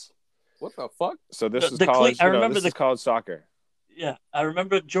 Yes. What the fuck? So this is college. I remember this is college soccer. Yeah, I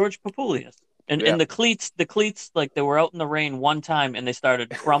remember George Papulius. And the cleats, like they were out in the rain one time and they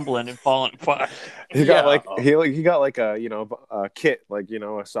started crumbling and falling apart. He got he got like a a kit, like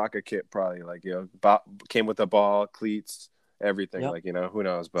a soccer kit, probably like came with a ball, cleats, everything. Yep. Like who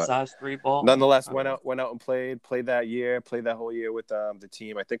knows, but size 3 ball. Nonetheless, went out and played that whole year with the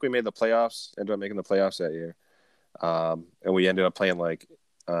team. I think we made the playoffs. Ended up making the playoffs that year, and we ended up playing like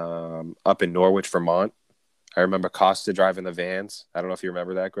up in Norwich, Vermont. I remember Costa driving the vans. I don't know if you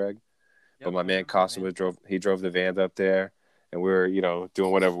remember that, Greg. Yep, but my man Costa drove the vans up there, and we were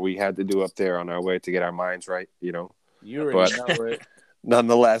doing whatever we had to do up there on our way to get our minds right. You already know it.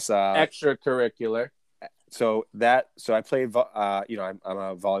 Nonetheless, extracurricular. So I played. I'm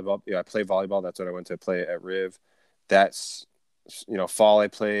a volleyball. I play volleyball. That's what I went to play at Riv. That's fall I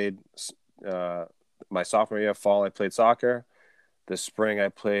played. My sophomore year, fall I played soccer. The spring I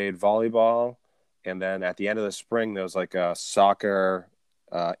played volleyball, and then at the end of the spring there was like a soccer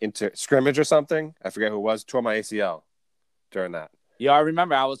scrimmage or something. I forget who it was. Tore my ACL during that. Yeah, I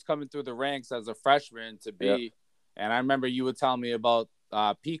remember I was coming through the ranks as a freshman to be, and I remember you would tell me about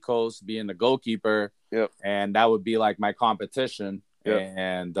Picos being the goalkeeper. Yep. And that would be like my competition. Yep.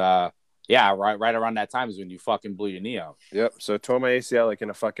 And right around that time is when you fucking blew your knee out. Yep. So tore my ACL like in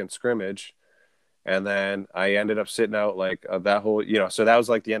a fucking scrimmage. And then I ended up sitting out like that whole, so that was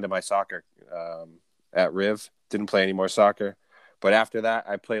like the end of my soccer at Riv. Didn't play any more soccer. But after that,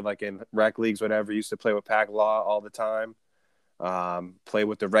 I played like in rec leagues, whatever. Used to play with Pac Law all the time. Play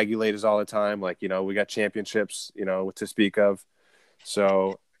with the regulators all the time. Like, we got championships, to speak of.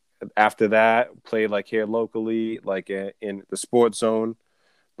 So after that, played like here locally, like in the sports zone,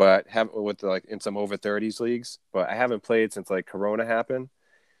 but haven't with like in some over 30s leagues. But I haven't played since like Corona happened.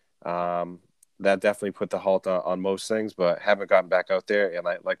 That definitely put the halt on most things, but haven't gotten back out there. And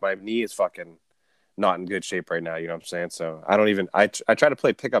my knee is fucking not in good shape right now. You know what I'm saying? So I don't even. I try to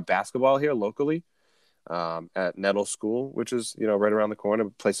play pickup basketball here locally at Nettle School, which is right around the corner.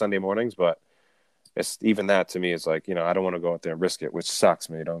 Play Sunday mornings, but. It's even that to me is like, I don't want to go out there and risk it, which sucks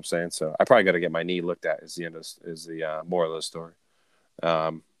me. You know what I'm saying? So I probably got to get my knee looked at is the moral of the story.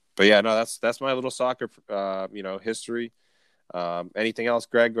 But yeah, no, that's my little soccer, history. Anything else,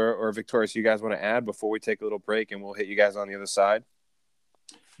 Greg or Victorious, you guys want to add before we take a little break and we'll hit you guys on the other side?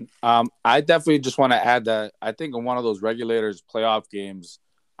 I definitely just want to add that I think in one of those regulators playoff games,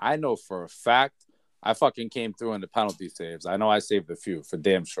 I know for a fact I fucking came through in the penalty saves. I know I saved a few for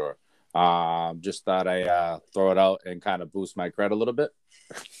damn sure. Just thought I throw it out and kind of boost my cred a little bit.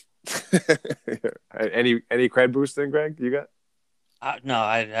 Any cred boosting, Greg? You got? No,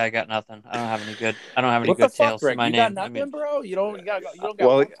 I got nothing. I don't have any good. I don't have any good tales for my you name. Got nothing, bro. You don't got.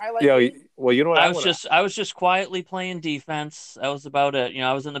 Well, you know what? I was just quietly playing defense. That was about it.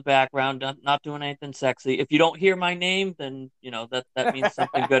 I was in the background, not doing anything sexy. If you don't hear my name, then that means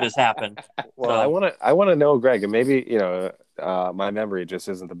something good has happened. Well, so. I want to know, Greg, and maybe my memory just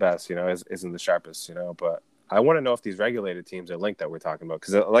isn't the best. Isn't the sharpest. But I want to know if these regulated teams are linked that we're talking about.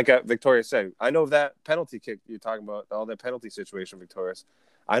 Because like Victoria said, I know that penalty kick you're talking about, all that penalty situation, Victorious.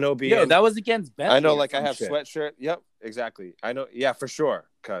 I know that was against Bentley. I know, like I have sweatshirt. Yep, exactly. I know. Yeah, for sure.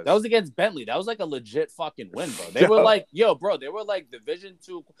 Cause that was against Bentley. That was like a legit fucking win, bro. They were like, bro. They were like Division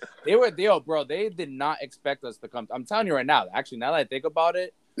II. They were, bro. They did not expect us to come. I'm telling you right now. Actually, now that I think about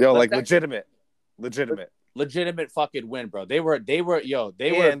it, legitimate fucking win, bro. They were big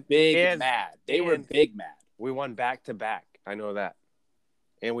mad. They were big mad. We won back to back. I know that,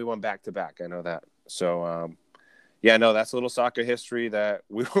 and we won back to back. I know that. So, Yeah, no, that's a little soccer history that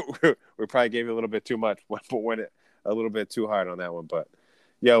we probably gave you a little bit too much, but went it a little bit too hard on that one. But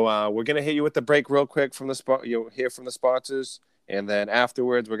we're gonna hit you with the break real quick from the spot. You'll hear from the sponsors, and then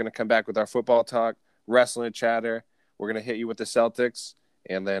afterwards we're gonna come back with our football talk, wrestling chatter. We're gonna hit you with the Celtics,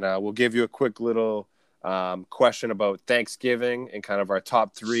 and then we'll give you a quick little question about Thanksgiving and kind of our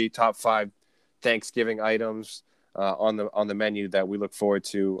top 5 Thanksgiving items on the menu that we look forward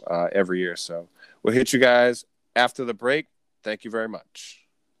to every year. So we'll hit you guys after the break. Thank you very much.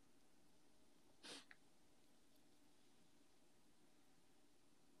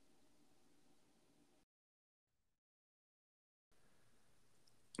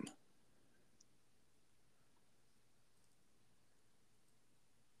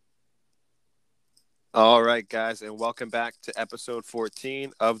 All right, guys, and welcome back to episode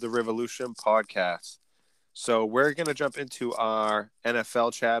 14 of the Revolution podcast. So we're going to jump into our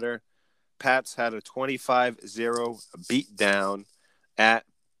NFL chatter. Pats had a 25-0 beatdown at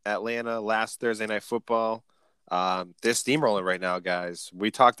Atlanta last Thursday Night Football. They're steamrolling right now, guys.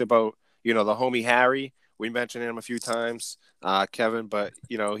 We talked about, the homie Harry. We mentioned him a few times, Kevin, but,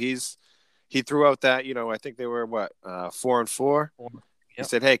 he threw out that, I think they were, 4-4? He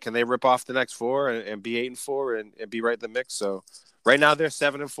said, hey, can they rip off the next 4 and be 8-4 and be right in the mix? So right now they're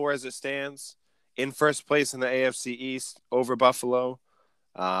 7-4 as it stands, in first place in the AFC East over Buffalo.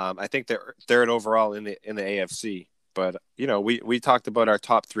 I think they're third overall in the AFC. But we talked about our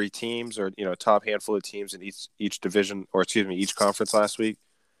top 3 teams, or top handful of teams in each division, or each conference last week.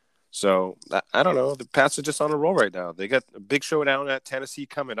 So I don't know. The Pats are just on a roll right now. They got a big showdown at Tennessee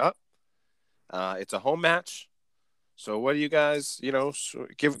coming up. It's a home match. So what do you guys,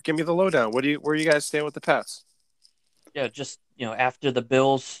 give me the lowdown. Where do you guys stand with the Pats? Yeah, just after the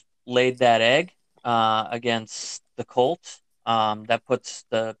Bills laid that egg against the Colts, that puts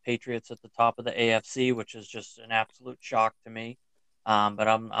the Patriots at the top of the AFC, which is just an absolute shock to me. But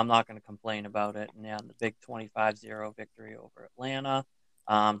I'm not going to complain about it. And the big 25-0 victory over Atlanta.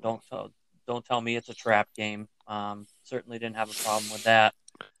 Don't tell me it's a trap game. Certainly didn't have a problem with that.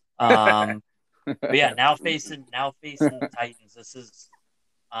 But yeah, now facing the Titans. This is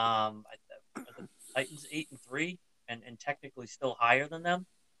are the Titans 8-3 and technically still higher than them.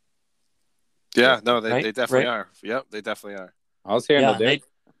 Yeah, no, they definitely are. Yep, they definitely are. I was hearing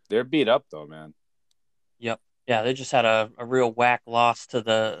they're beat up though, man. Yep. Yeah, they just had a real whack loss to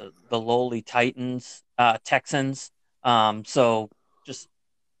the lowly Texans. So just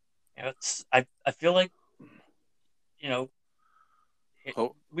it's I feel like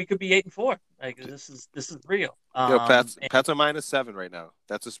we could be 8-4. Like this is real. Pats are -7 right now.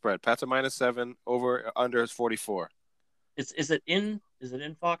 That's a spread. Pats are -7. Over under is 44. Is it in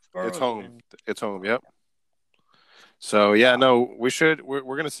Foxborough? It's home. It's home. Yep. So no,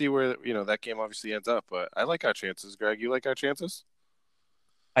 we're gonna see where that game obviously ends up. But I like our chances, Greg. You like our chances?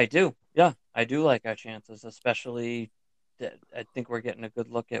 I do. Yeah, I do like our chances, especially. I think we're getting a good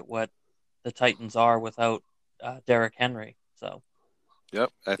look at what the Titans are without Derrick Henry. So. Yep,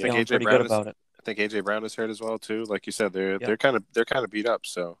 I think AJ Brown is hurt as well too. Like you said, they're kind of beat up.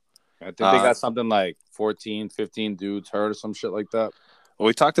 So I think they got something like 14, 15 dudes hurt or some shit like that. Well,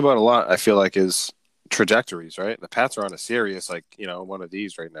 we talked about a lot. I feel like is trajectories, right? The Pats are on a serious one of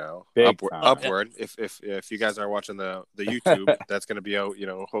these right now, upward. If you guys are watching the YouTube, that's going to be out.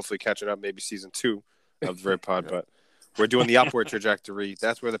 Hopefully catching up, maybe season 2 of the Red Pod, but. We're doing the upward trajectory.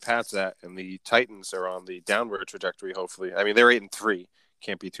 That's where the Pats at, and the Titans are on the downward trajectory. Hopefully, I mean they're 8-3.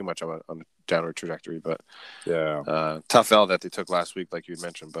 Can't be too much on a downward trajectory, but tough L that they took last week, like you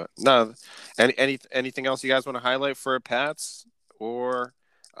mentioned. But no, anything else you guys want to highlight for Pats or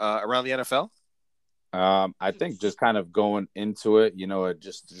around the NFL? I think just kind of going into it,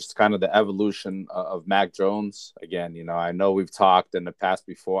 just kind of the evolution of Mac Jones. Again, I know we've talked in the past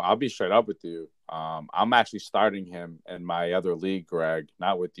before. I'll be straight up with you. I'm actually starting him in my other league, Greg,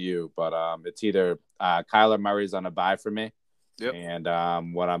 not with you, but it's either Kyler Murray's on a bye for me. Yep.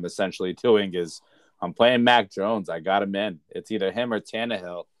 And what I'm essentially doing is I'm playing Mac Jones. I got him in. It's either him or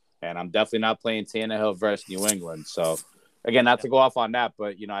Tannehill, and I'm definitely not playing Tannehill versus New England. So, again, not to go off on that,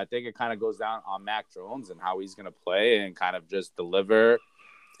 but, I think it kind of goes down on Mac Jones and how he's going to play and kind of just deliver,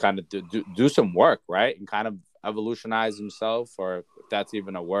 kind of do some work, right, and kind of evolutionize himself, or if that's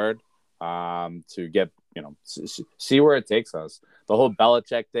even a word. To get, see where it takes us. The whole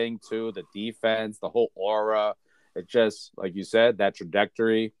Belichick thing, too, the defense, the whole aura. It just, like you said, that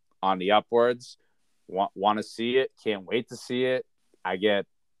trajectory on the upwards. Want to see it. Can't wait to see it. I get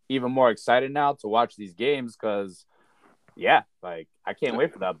even more excited now to watch these games because, I can't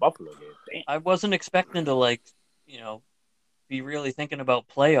wait for that Buffalo game. Damn. I wasn't expecting to, be really thinking about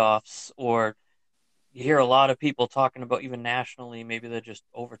playoffs or you hear a lot of people talking about, even nationally, maybe they're just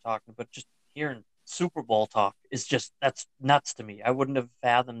over talking, but just hearing Super Bowl talk is just, that's nuts to me. I wouldn't have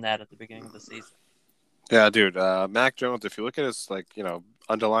fathomed that at the beginning of the season. Yeah, dude. Mac Jones, if you look at his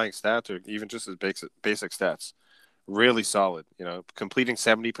underlying stats or even just his basic stats, really solid. Completing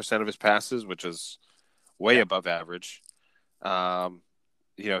 70% of his passes, which is way above average.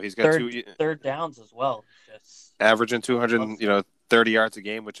 He's got third downs as well. Just averaging 200, 30 yards a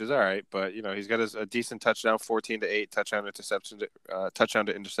game, which is all right. But he's got a decent touchdown, 14-8 touchdown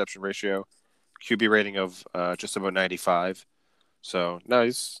to interception ratio, QB rating of just about 95. So no,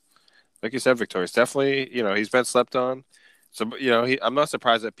 he's like you said, Victorious. Definitely, he's been slept on. So I'm not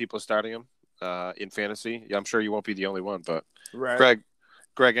surprised that people are starting him in fantasy. Yeah, I'm sure you won't be the only one. But right.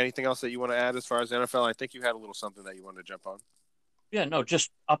 Greg, anything else that you want to add as far as NFL? I think you had a little something that you wanted to jump on. Yeah, no, just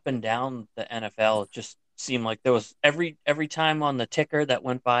up and down the NFL. It just seemed like there was every time on the ticker that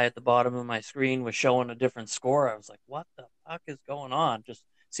went by at the bottom of my screen was showing a different score. I was like, what the fuck is going on? Just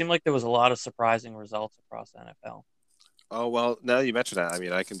seemed like there was a lot of surprising results across the NFL. Oh, well, now that you mention that, I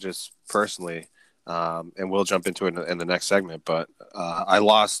mean, I can just personally, and we'll jump into it in the next segment, but I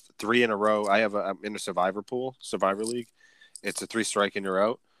lost 3 in a row. I'm in a Survivor League. It's a 3 strike and you're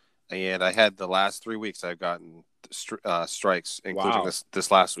out. And I had the last 3 weeks I've gotten strikes, including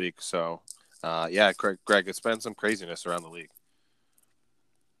this last week. So, yeah, Greg, it's been some craziness around the league.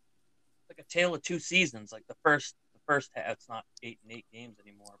 Like a tale of 2 seasons. Like the first half, it's not 8 and 8 games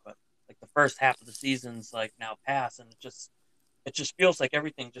anymore, but like the first half of the season's like now past, and it just feels like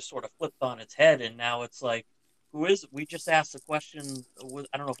everything just sort of flipped on its head, and now it's like, we just asked the question,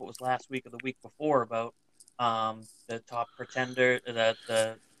 I don't know if it was last week or the week before, about the top pretender,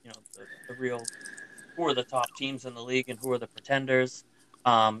 the real, who are the top teams in the league and who are the pretenders,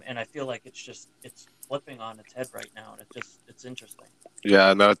 and I feel like it's flipping on its head right now, and it's interesting.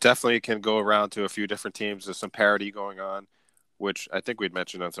 Yeah, no, it definitely can go around to a few different teams. There's some parity going on, which I think we'd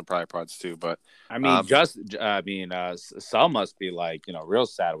mentioned on some prior pods too. But I mean, Sal must be like, real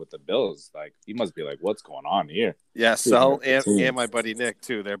sad with the Bills. Like, he must be like, what's going on here? Yeah, Sal and my buddy Nick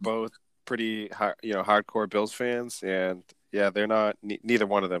too. They're both pretty hardcore Bills fans, and yeah, they're not. Neither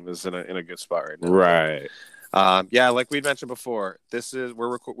one of them is in a good spot right now. Right. Yeah, like we mentioned before,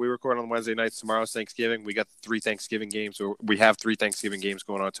 we record on Wednesday nights. Tomorrow's Thanksgiving. We got 3 Thanksgiving games. We have 3 Thanksgiving games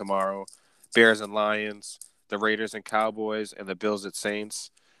going on tomorrow. Bears and Lions, the Raiders and Cowboys, and the Bills at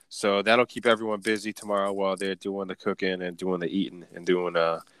Saints. So that'll keep everyone busy tomorrow while they're doing the cooking and doing the eating and doing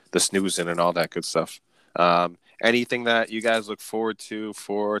the snoozing and all that good stuff. Anything that you guys look forward to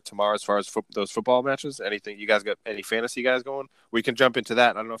for tomorrow as far as those football matches? Anything you guys got? Any fantasy guys going? We can jump into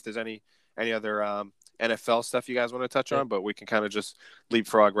that. I don't know if there's any other NFL stuff you guys want to touch on, but we can kind of just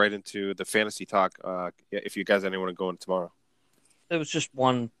leapfrog right into the fantasy talk. If you guys anyone to go in tomorrow. There was just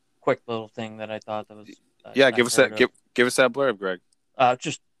one quick little thing that I thought that was. Give us that blurb, Greg.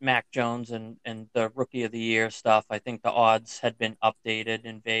 Just Mac Jones and the Rookie of the Year stuff. I think the odds had been updated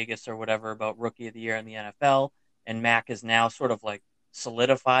in Vegas or whatever about Rookie of the Year in the NFL, and Mac has now sort of like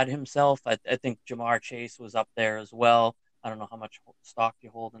solidified himself. I think Jamar Chase was up there as well. I don't know how much stock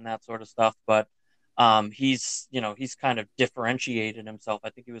you hold in that sort of stuff, but he's kind of differentiated himself. I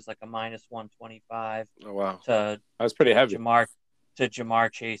think he was like a -125. Oh wow, that was pretty heavy.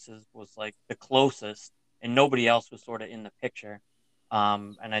 Jamar Chase's was like the closest, and nobody else was sort of in the picture.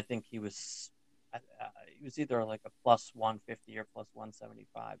 And I think he was either like a +150 or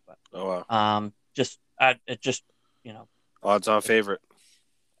 +175. But oh wow, odds on favorite.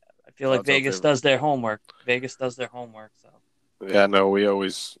 I feel like Vegas does their homework. So yeah, no,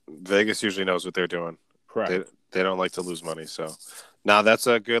 Vegas usually knows what they're doing. Correct. They don't like to lose money. So now that's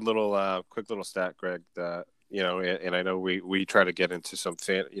a good little quick little stat, Greg. That and I know we try to get into some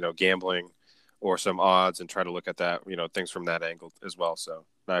gambling or some odds and try to look at that, things from that angle as well. So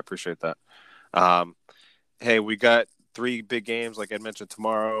I appreciate that. Hey, we got 3 big games, like I mentioned,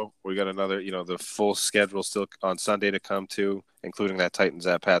 tomorrow. We got another, the full schedule still on Sunday to come to, including that Titans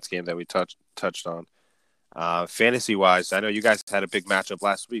at Pats game that we touched on. Fantasy wise, I know you guys had a big matchup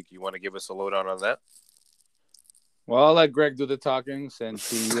last week. You want to give us a lowdown on that? Well, I'll let Greg do the talking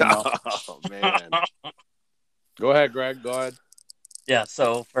since he, Oh man. Go ahead, Greg. Go ahead. Yeah,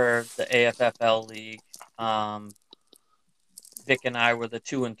 so for the AFFL league, Vic and I were the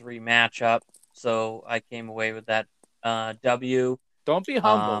 2 and 3 matchup, so I came away with that W. Don't be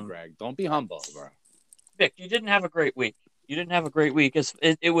humble, Greg. Don't be humble, bro. Vic, you didn't have a great week.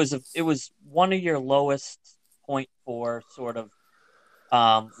 It was one of your lowest 0.4 sort of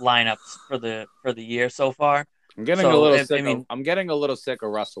lineups for the year so far. I'm getting a little sick. I'm getting a little sick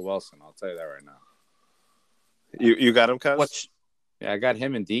of Russell Wilson. I'll tell you that right now. You got him, cuz? Yeah, I got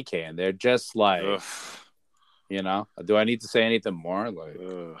him and DK, and they're just like, Ugh. Do I need to say anything more? Like,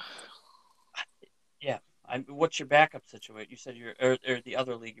 Ugh. Yeah. What's your backup situation? You said or the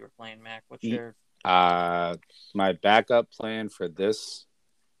other league you were playing, Mac. What's your my backup plan for this?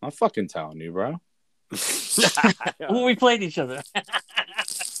 I'm fucking telling you, bro. Who we played each other? I'm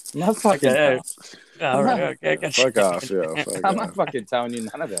not fucking. Okay, all right. Okay, I got you. Fuck off, yo. Fuck I'm off. not fucking telling you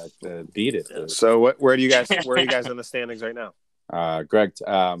none of that. Beat it, dude. So where are you guys in the standings right now? Greg,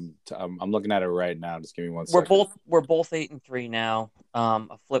 I'm looking at it right now. Just give me one second. We're both 8-3 now.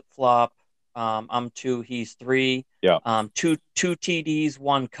 A flip flop. I'm 2, he's 3. Yeah. Two TDs,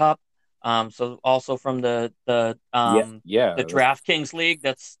 1 cup. So also from the DraftKings league.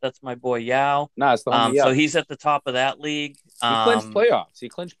 That's my boy Yao. No, it's the homie Yao. So he's at the top of that league. He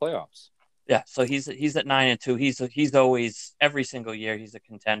clinched playoffs. Yeah, so he's at 9-2. He's always, every single year, he's a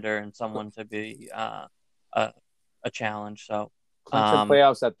contender and someone to be a challenge. So clinching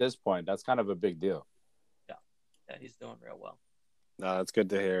playoffs at this point, that's kind of a big deal. Yeah, he's doing real well. No, that's good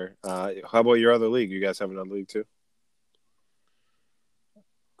to hear. How about your other league? You guys have another league too?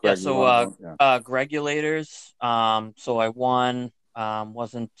 Greg, Regulators. So I won.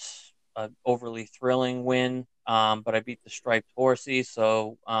 Wasn't an overly thrilling win, but I beat the Striped Horsey.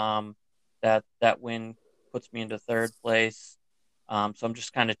 So that win puts me into 3rd place. So I'm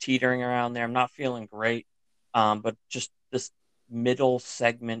just kind of teetering around there. I'm not feeling great, but just this middle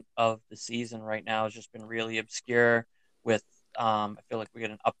segment of the season right now has just been really obscure with I feel like we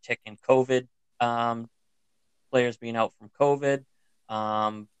get an uptick in COVID, players being out from COVID,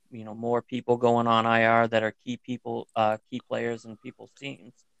 more people going on IR that are key players in people's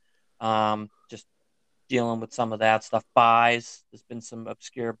teams. Just dealing with some of that stuff. Buys, there's been some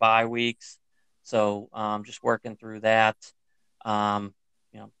obscure bye weeks, so just working through that.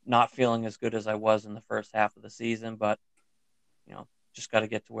 Not feeling as good as I was in the first half of the season, but just got to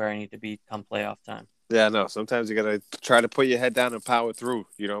get to where I need to be come playoff time. Yeah, no. Sometimes you got to try to put your head down and power through.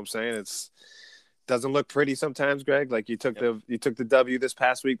 You know what I'm saying? Doesn't look pretty sometimes, Greg. Like you took the W this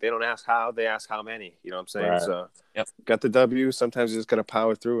past week. They don't ask how, they ask how many. You know what I'm saying? Right. So got the W. Sometimes you just got to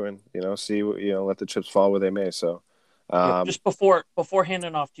power through and see let the chips fall where they may. So just before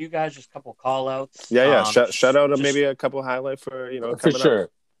handing off to you guys, just a couple call outs. Yeah. Shout out maybe a couple highlight for for sure.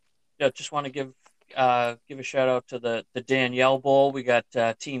 Up. Yeah, just want to give a shout out to the Danielle Bowl. We got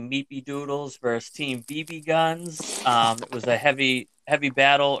Team Meepy Doodles versus Team BB Guns. It was a heavy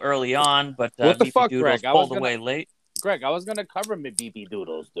battle early on, but what the Meepy fuck, Doodles Greg? pulled away late. Greg, I was gonna cover me BB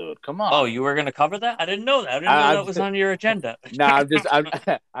Doodles, dude. Come on. Oh, you were gonna cover that? I didn't know that. I didn't know that was on your agenda. No,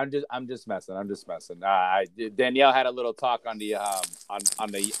 I'm just messing. Danielle had a little talk on the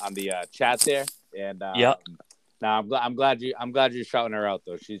chat there, and Now I'm glad you're shouting her out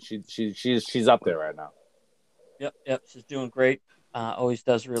though. She's up there right now. Yep. She's doing great. Always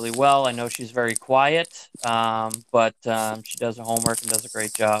does really well. I know she's very quiet, but she does her homework and does a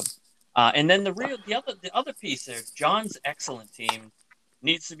great job. And then the other piece there, John's excellent team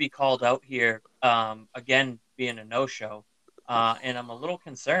needs to be called out here. Again, being a no-show, and I'm a little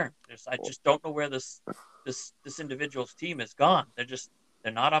concerned. I just don't know where this individual's team has gone.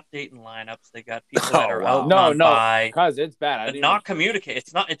 They're not updating lineups. They got people that are out. No, because it's bad. Not communicate.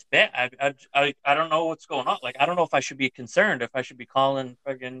 It's bad. I don't know what's going on. Like, I don't know if I should be concerned, if I should be calling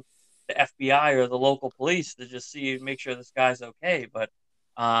friggin' the FBI or the local police to just make sure this guy's okay. But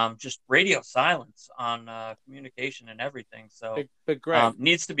just radio silence on communication and everything. So but Greg,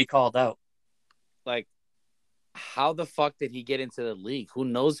 needs to be called out. Like, how the fuck did he get into the league? Who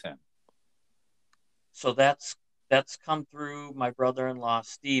knows him? So that's come through my brother-in-law,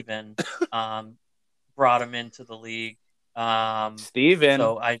 Steven, brought him into the league. Steven.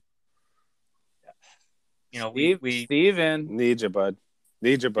 So Steven. Need you, bud.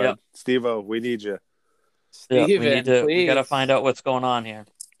 Yep. Steve-O, we need you. Steven, we got to find out what's going on here.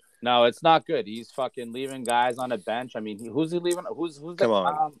 No, it's not good. He's fucking leaving guys on a bench. I mean, who's he leaving? Who's Come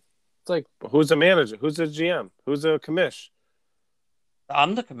on. It's like, who's the manager? Who's the GM? Who's the commish?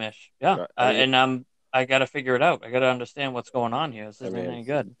 I'm the commish. Yeah. And I got to figure it out. I got to understand what's going on here. This isn't any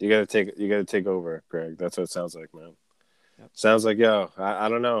good. You got to take over, Greg. That's what it sounds like, man. Yep. Sounds like, I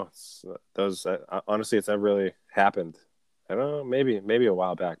don't know. Honestly, it's never really happened. I don't know. Maybe a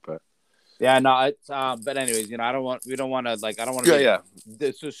while back, but yeah, no. It's but anyways, we don't want to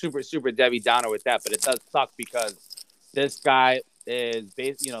be super super Debbie Downer with that, but it does suck because this guy is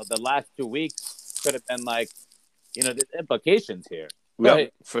the last 2 weeks could have been there's implications here. Right? Yeah,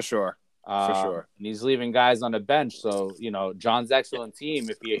 for sure. For sure. And he's leaving guys on the bench. So, John's excellent team,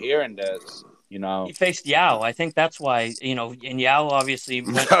 if you're hearing this, You know, He faced Yao. I think that's why, and Yao obviously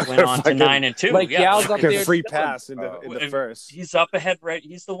went Fucking- on to 9-2. like, Yeah, Yao's up Fucking there free chilling, pass in the bro. first. he's up ahead, right?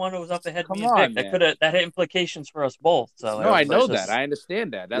 He's the one who was up ahead Come me and on, Vic. man. That had implications for us both. So No, Yeah, I it's know just- that. I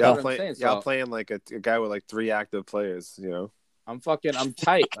understand that. That's Y'all what I'm saying. y'all So playing like a guy with like 3 active players, you know. I'm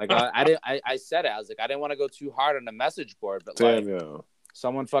tight. Like I said it. I was like, I didn't want to go too hard on the message board, but Damn, like, yo.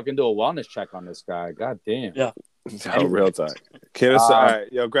 someone fucking do a wellness check on this guy. God damn. Yeah. Oh, real time. All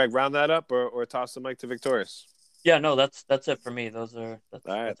right, yo, Greg, round that up or toss the mic to Victorious. Yeah, no, that's it for me. That's All right,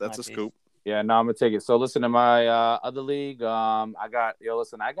 my that's a piece. scoop. Yeah, no, I'm gonna take it. So listen to my other league. I got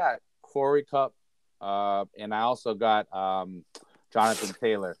Corey Cup, and I also got Jonathan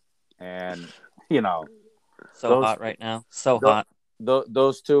Taylor, and So those- hot right now. So those- hot.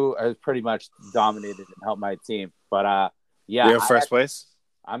 those two are pretty much dominated and helped my team. But yeah, You're in first place.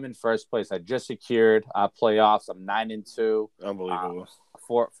 I'm in first place. I just secured playoffs. I'm 9-2. Unbelievable.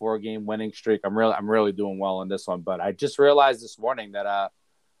 4-game winning streak. I'm really doing well in this one. But I just realized this morning that I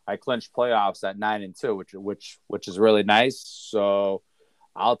clinched playoffs at 9-2, which is really nice. So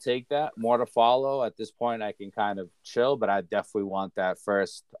I'll take that. More to follow. At this point, I can kind of chill, but I definitely want that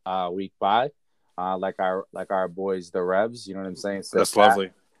first week bye, like our boys, the Revs. You know what I'm saying? Sit That's back lovely.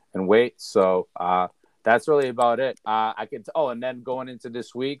 and wait. So that's really about it. And then going into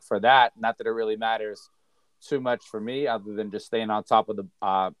this week for that, not that it really matters too much for me, other than just staying on top of the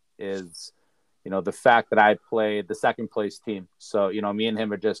is the fact that I played the second place team. So me and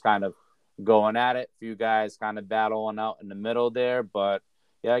him are just kind of going at it. Few guys kind of battling out in the middle there, but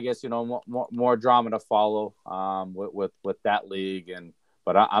yeah, I guess more drama to follow with that league,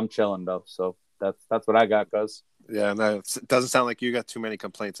 but I'm chilling though. So that's what I got, cuz. Yeah, no, it doesn't sound like you got too many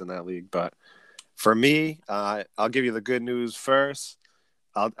complaints in that league, but for me, I'll give you the good news first.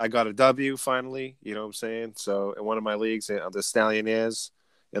 I got a W finally, you know what I'm saying? So in one of my leagues, the Stallionaires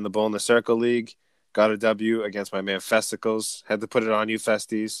in the Bull in the Circle League, got a W against my man Festicles. Had to put it on you,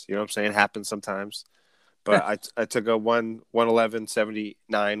 Festies. You know what I'm saying? Happens sometimes. But I took a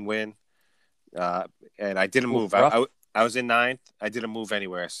 111-79 win, and I didn't move. I was in 9th. I didn't move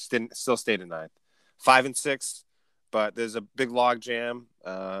anywhere. Still stayed in 9th. 5-6, but there's a big log jam.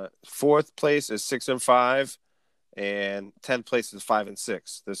 4th place is 6-5, and 10th place is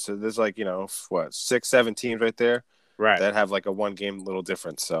 5-6. There's like 6-7 teams right there, right, that have like a 1-game little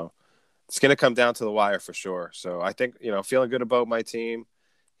difference. So it's gonna come down to the wire for sure. So I think feeling good about my team,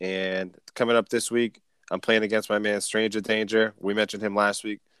 and coming up this week, I'm playing against my man Stranger Danger. We mentioned him last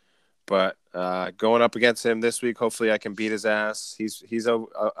week, but going up against him this week, hopefully I can beat his ass. He's out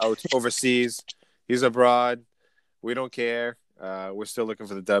overseas. He's abroad. We don't care. We're still looking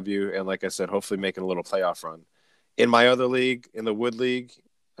for the W, and like I said, hopefully making a little playoff run. In my other league, in the Wood League,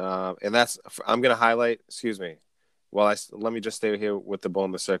 and I'm going to highlight. Excuse me. Let me just stay here with the Bull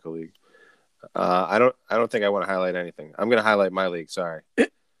in the Circle League. I don't think I want to highlight anything. I'm going to highlight my league. Sorry, I'm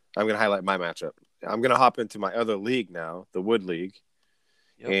going to highlight my matchup. I'm going to hop into my other league now, the Wood League,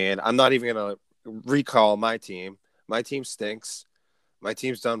 and I'm not even going to recall my team. My team stinks. My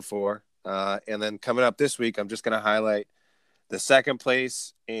team's done for. And then coming up this week, I'm just going to highlight the second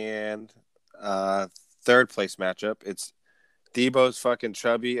place and third place matchup. It's Debo's fucking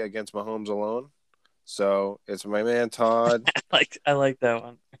chubby against Mahomes alone. So it's my man Todd. I like that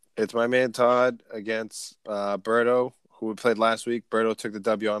one. It's my man Todd against Berto, who we played last week. Berto took the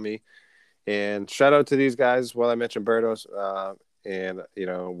W on me. And shout out to these guys. Well, I mentioned Berto's. And,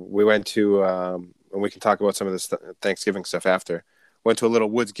 we went to, and we can talk about some of this Thanksgiving stuff after. Went to a little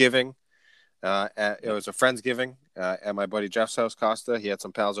Woodsgiving. It was a Friendsgiving at my buddy Jeff's house, Costa. He had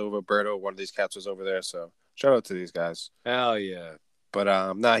some pals over. Berto, one of these cats, was over there. So shout out to these guys. Hell yeah.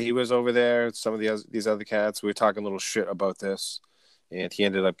 But he was over there. Some of these other cats. We were talking a little shit about this, and he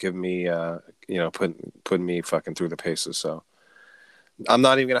ended up giving me, putting me fucking through the paces. So I'm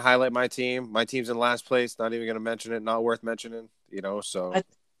not even gonna highlight my team. My team's in last place. Not even gonna mention it. Not worth mentioning. So.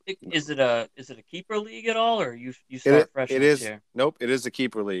 Is it a keeper league at all, or you start fresh? It is. Year? Nope. It is a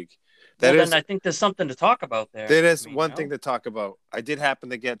keeper league. Then I think there's something to talk about there. There is one thing to talk about. I did happen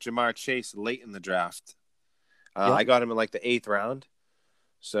to get Jamar Chase late in the draft. I got him in like the 8th round,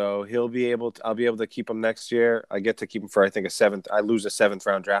 so I'll be able to keep him next year. I get to keep him for I think a 7th. I lose a 7th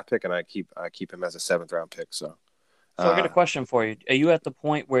round draft pick, and I keep him as a 7th round pick. So I got a question for you. Are you at the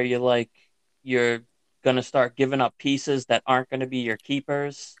point where you're gonna start giving up pieces that aren't gonna be your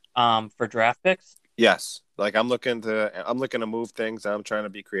keepers for draft picks? Yes. Like I'm looking to move things. I'm trying to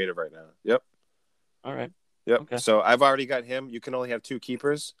be creative right now. Yep. All right. Yep. Okay. So I've already got him. You can only have 2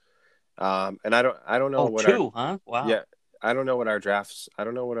 keepers. And I don't know what 2, huh? Wow. Yeah. I don't know what our drafts. I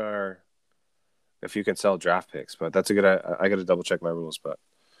don't know if you can sell draft picks, but that's a good. I got to double check my rules, but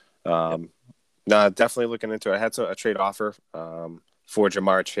No, definitely looking into it. I had a trade offer for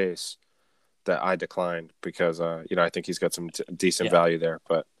Jamar Chase that I declined because I think he's got some decent Yeah. value there.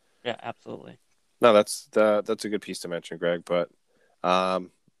 But Yeah, absolutely. no, that's a good piece to mention, Greg. But yeah,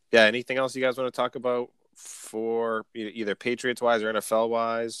 anything else you guys want to talk about for either Patriots wise or NFL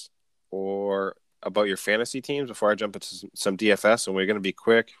wise, or about your fantasy teams before I jump into some DFS? And we're going to be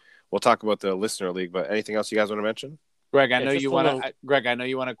quick. We'll talk about the listener league, but anything else you guys want to mention? Greg, I Yeah, know just you a want little. to. Greg, I know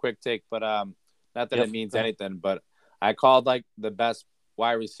you want a quick take, but not that Yep, it means go ahead. anything. But I called like the best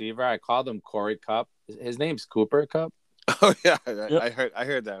wide receiver. I called him Corey Cup. His name's Cooper Cup. Oh yeah, Yep. I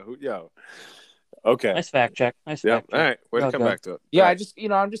heard that. Yo, okay, Nice fact check. Nice yeah. fact All check. right, way to Real come good. back to it. Yeah, All I right. just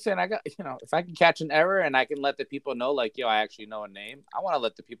I'm just saying I got if I can catch an error and I can let the people know like I actually know a name. I want to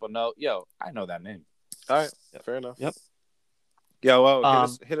let the people know I know that name. All right, Yep. fair enough. Yep. Yeah, well,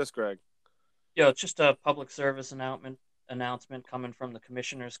 hit us, Greg. It's just a public service announcement coming from the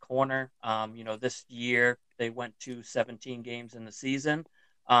Commissioner's Corner. This year they went to 17 games in the season.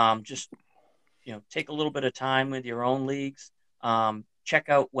 Just take a little bit of time with your own leagues. Check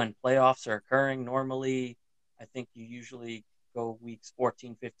out when playoffs are occurring. Normally, I think you usually go weeks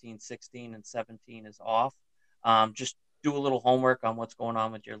 14, 15, 16, and 17 is off. Just do a little homework on what's going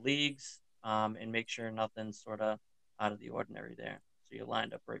on with your leagues, and make sure nothing's sort of out of the ordinary there. So you're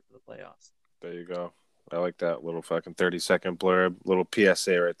lined up right for the playoffs. There you go. I like that little fucking 30-second blurb, little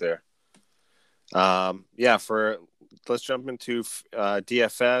PSA right there. Yeah, let's jump into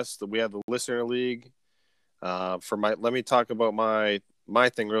DFS. We have the listener league. Let me talk about my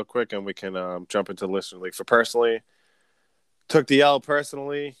thing real quick, and we can jump into the listener league. For personally, took the L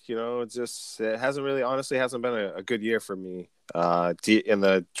personally. It hasn't really, honestly, hasn't been a good year for me. In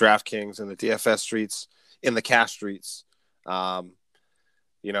the DraftKings and the DFS streets, in the cash streets.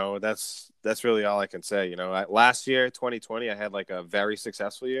 That's really all I can say. Last year, 2020, I had like a very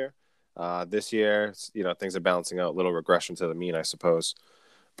successful year. This year, things are balancing out, a little regression to the mean, I suppose.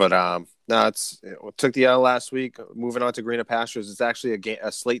 But no, took the L last week. Moving on to greener pastures. It's actually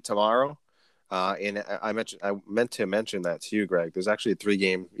a slate tomorrow. And I meant to mention that to you, Greg. There's actually the 3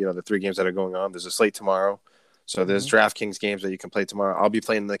 games that are going on. There's a slate tomorrow. So there's DraftKings games that you can play tomorrow. I'll be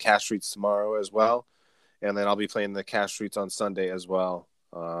playing the cash streets tomorrow as well. And then I'll be playing the cash streets on Sunday as well.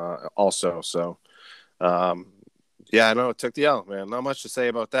 Also. So, yeah, I know it took the L, man. Not much to say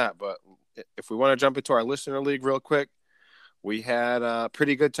about that. But if we want to jump into our listener league real quick, we had a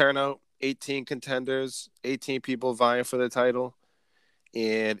pretty good turnout. 18 contenders, 18 people vying for the title.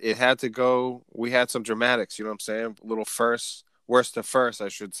 And it had to go. We had some dramatics, you know what I'm saying? A little worst to first, I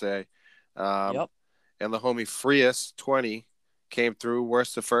should say. Yep. And the homie Freest 20 came through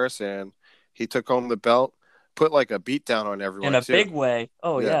worst to first, and he took home the belt. Put like a beat down on everyone In a too. big way.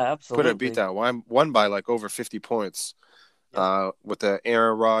 Oh yeah, absolutely. Put a beat down. Won by like over 50 points. Yep. With the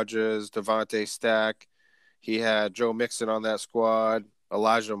Aaron Rodgers, Devontae Stack. He had Joe Mixon on that squad.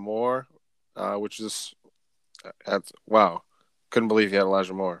 Elijah Moore, which is wow. Couldn't believe he had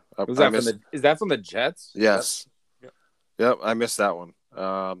Elijah Moore. Is that from the Jets? Yes. Yep. I missed that one.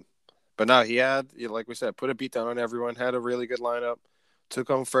 But no, he had, like we said, put a beat down on everyone. Had a really good lineup. Took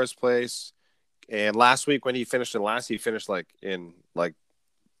home first place. And last week when he finished in last, he finished in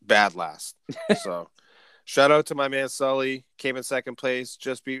bad last. So shout out to my man Sully. Came in second place.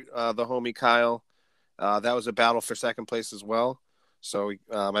 Just beat the homie Kyle. That was a battle for second place as well. So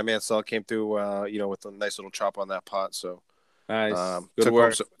my man Sully came through, with a nice little chop on that pot. So nice. Good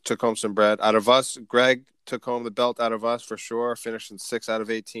work. Took home some bread. Out of us, Greg took home the belt out of us for sure. Finished in 6 out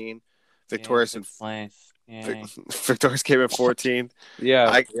of 18. Victorious Victorious came in 14th.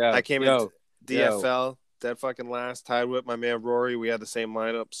 I came in DFL, dead fucking last, tied with my man Rory. We had the same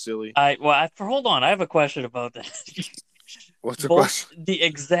lineup. Silly. Hold on. I have a question about that. What's the question? The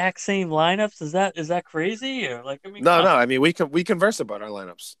exact same lineups? Is that crazy? Or no. I mean, we converse about our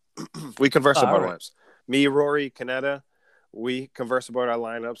lineups. We converse about our lineups. Me, Rory, Canetta, we converse about our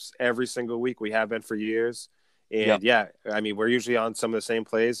lineups every single week. We have been for years. And I mean, we're usually on some of the same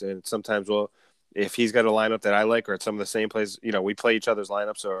plays, and sometimes if he's got a lineup that I like, or at some of the same plays, we play each other's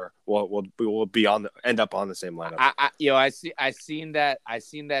lineups, or we'll be end up on the same lineup. I seen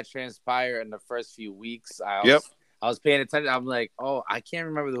that transpire in the first few weeks. I was paying attention. I'm like, oh, I can't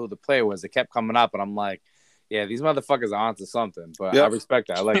remember who the player was. It kept coming up, and I'm like, yeah, these motherfuckers are onto something. But I respect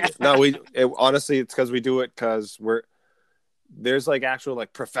that. I like it. No, honestly, it's because we do it because there's actual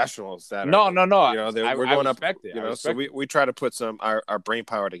professionals that no. we're going up. It. So we try to put our brain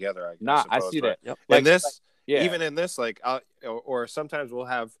power together. I see that. Yep. Even in this, or sometimes we'll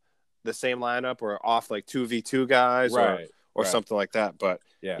have the same lineup or off 2v2 guys, or something like that. But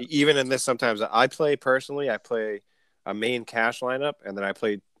even in this, sometimes I play a main cash lineup, and then I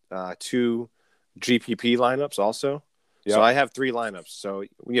play 2 GPP lineups also. Yep. So I have 3 lineups. So,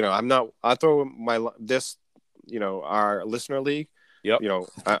 I throw our listener league. Yep.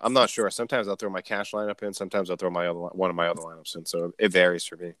 I'm not sure. Sometimes I'll throw my cash lineup in. Sometimes I'll throw one of my other lineups in. So it varies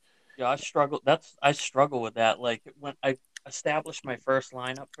for me. Yeah, I struggle with that. Like when I establish my first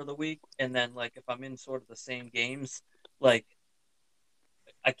lineup for the week, and then like if I'm in sort of the same games, like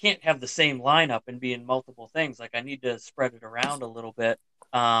I can't have the same lineup and be in multiple things. Like I need to spread it around a little bit.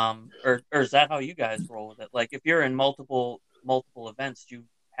 Or is that how you guys roll with it? Like if you're in multiple events, do you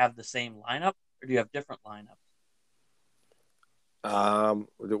have the same lineup or do you have different lineups?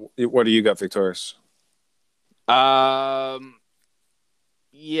 What do you got, Victorious?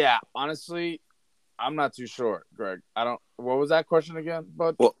 Yeah, honestly, I'm not too sure, Greg. I don't. What was that question again?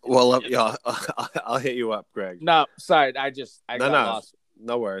 But yeah, I'll hit you up, Greg. No, sorry, I got lost.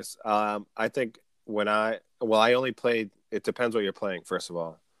 No worries. I think I only played. It depends what you're playing. First of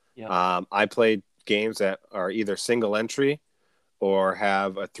all, yeah. I played games that are either single entry or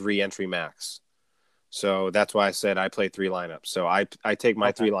have a 3 entry max. So that's why I said I play 3 lineups. So I take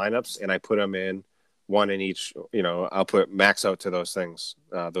my 3 lineups and I put them in one in each. I'll put max out to those things,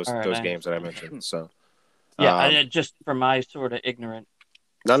 those games that I mentioned. So yeah, just for my sort of ignorant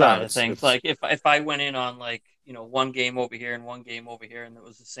side of things, like if I went in on like one game over here and one game over here, and it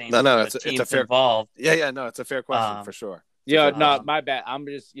was the same teams it's involved. No, it's a fair question for sure. My bad. I'm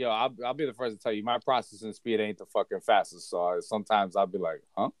just I'll be the first to tell you my processing speed ain't the fucking fastest. So sometimes I'll be like,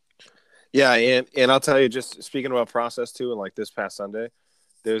 huh? Yeah, and I'll tell you, just speaking about process too, and like this past Sunday,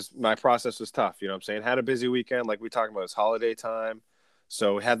 my process was tough. You know what I'm saying? Had a busy weekend, like we talked about, it's holiday time,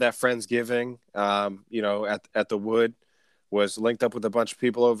 so had that Friendsgiving. At the Wood, was linked up with a bunch of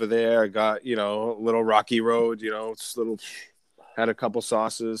people over there. I got little Rocky Road, just had a couple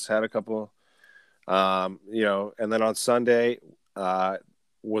sauces, had a couple, and then on Sunday,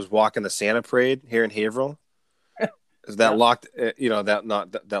 was walking the Santa Parade here in Haverhill. That locked, that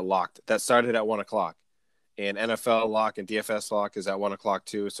started at 1:00, and NFL lock and DFS lock is at 1:00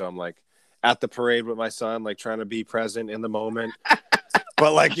 too. So I'm like at the parade with my son, like trying to be present in the moment.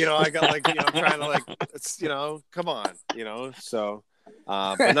 But I got trying to it's, come on, so,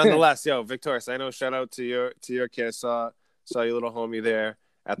 but nonetheless, Victorious, I know, shout out to your kid. Saw your little homie there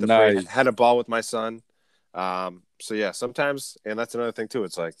at the parade. Had a ball with my son. So yeah, sometimes, and that's another thing too.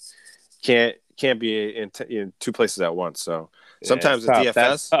 It's like, can't be in 2 places at once. So sometimes the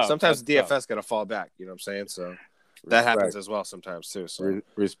DFS got to fall back. You know what I'm saying? So that happens as well sometimes too. So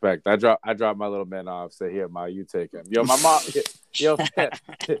respect. I drop my little man off. Say, here, Ma, you take him. Yo, my mom. So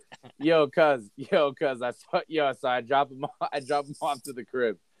I drop him off to the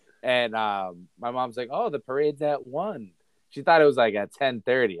crib, and my mom's like, "Oh, the parade's at 1:00." She thought it was like at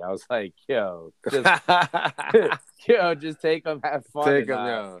 10:30. I was like, just take them, have fun. Take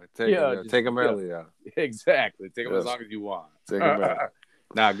them early, Exactly. Take them as long as you want. Take them early.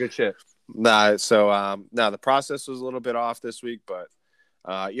 Nah, good shit. So the process was a little bit off this week, but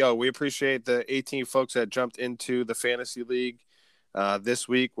we appreciate the 18 folks that jumped into the fantasy league this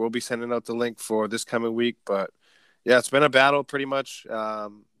week. We'll be sending out the link for this coming week, but yeah, it's been a battle pretty much.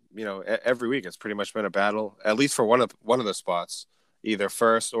 Every week it's pretty much been a battle, at least for one of the spots, either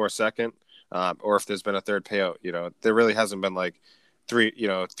first or second, or if there's been a third payout. There really hasn't been like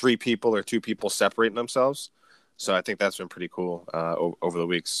 3 people or 2 people separating themselves. So I think that's been pretty cool over the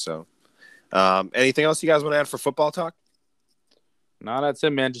weeks. So anything else you guys want to add for football talk? No, that's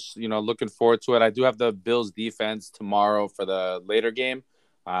it, man. Just, looking forward to it. I do have the Bills defense tomorrow for the later game.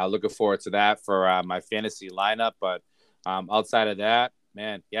 Looking forward to that for my fantasy lineup. But outside of that,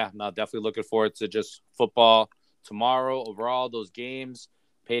 man, definitely looking forward to just football tomorrow. Overall, those games,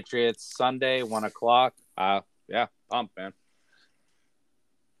 Patriots Sunday, 1:00. Pump, man.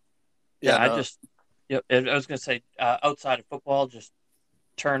 I was gonna say, outside of football, just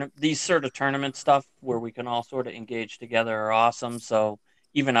these sort of tournament stuff where we can all sort of engage together are awesome. So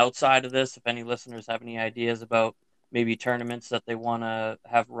even outside of this, if any listeners have any ideas about maybe tournaments that they want to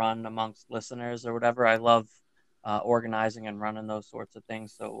have run amongst listeners or whatever, I love organizing and running those sorts of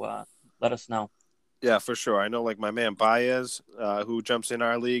things. So let us know. Yeah, for sure. I know, like my man Baez, who jumps in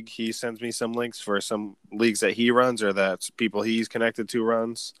our league, he sends me some links for some leagues that he runs or that people he's connected to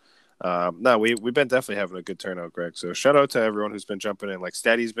runs. We've been definitely having a good turnout, Greg. So shout out to everyone who's been jumping in. Like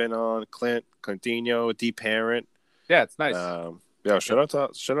Steady's been on, Clintino, D Parent. Yeah, it's nice. Shout out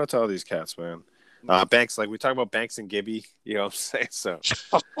to all these cats, man. Banks, like we talk about Banks and Gibby, you know what I'm saying? So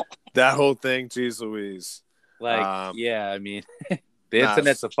that whole thing, geez Louise. Like, I mean, the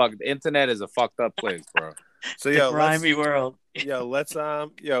internet is a fucked up place, bro. So the grimy world. Let's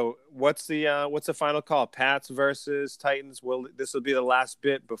what's the final call? Pats versus Titans. This will be the last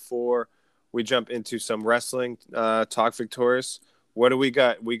bit before we jump into some wrestling talk, Victorious. What do we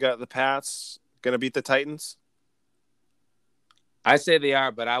got? We got the Pats going to beat the Titans? I say they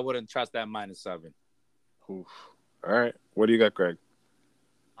are, but I wouldn't trust that -7. Oof. All right. What do you got, Greg?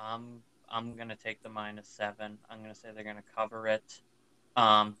 I'm gonna take the -7. I'm gonna say they're gonna cover it.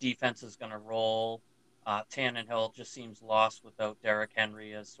 Defense is gonna roll. Tannehill just seems lost without Derrick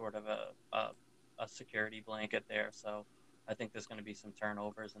Henry as sort of a security blanket there. So I think there's gonna be some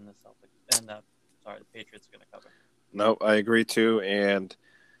turnovers in the the Patriots are gonna cover. No, I agree too, and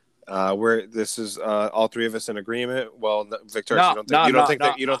this is all three of us in agreement. Well, Victorious,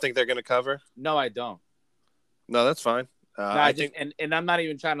 you don't think they're going to cover? No, I don't. No, that's fine. I think, and I'm not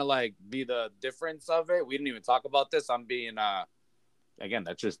even trying to like be the difference of it. We didn't even talk about this. I'm being again,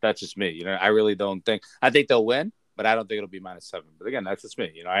 that's just me. You know, I really don't think. I think they'll win, but I don't think it'll be -7. But again, that's just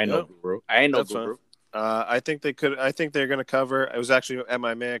me. You know, I ain't no guru. I think they could. I think they're going to cover. I was actually at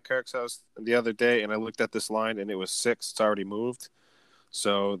my man Kirk's house the other day, and I looked at this line, and it was 6. It's already moved,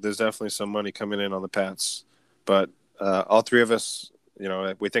 so there's definitely some money coming in on the Pats. But all three of us, you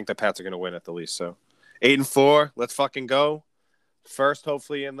know, we think the Pats are going to win at the least. So 8-4, let's fucking go. First,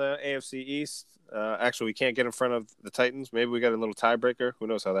 hopefully in the AFC East. Actually, we can't get in front of the Titans. Maybe we got a little tiebreaker. Who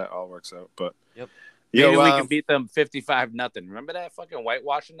knows how that all works out? But yep. Maybe we can beat them 55-0. Remember that fucking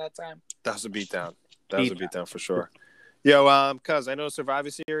whitewashing that time? That was a beatdown. That was a beatdown for sure. Yo, cuz I know Survivor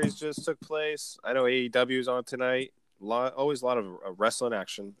Series just took place. I know AEW is on tonight. Always a lot of wrestling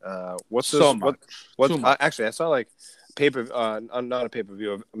action. What's this? So much. Actually, I saw like not a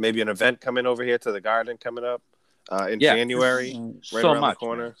pay-per-view, maybe an event coming over here to the Garden coming up in January, right around the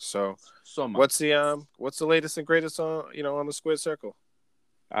corner. Man. So much. What's the latest and greatest on the Squared Circle?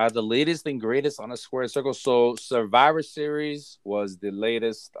 The latest and greatest on the Squared Circle. So Survivor Series was the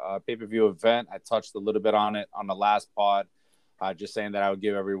latest pay-per-view event. I touched a little bit on it on the last pod, just saying that I would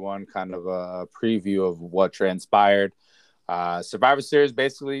give everyone kind of a preview of what transpired. Survivor Series,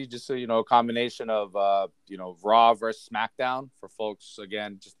 basically just a combination of, Raw versus SmackDown for folks,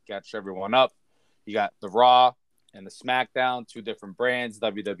 again, just to catch everyone up. You got the Raw and the SmackDown, 2 different brands,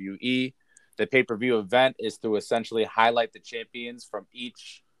 WWE. The pay-per-view event is to essentially highlight the champions from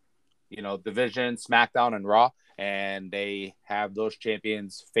each, division, SmackDown and Raw, and they have those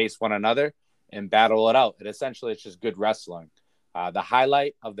champions face one another and battle it out. And essentially, it's just good wrestling. The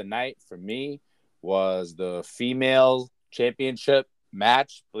highlight of the night for me was the female championship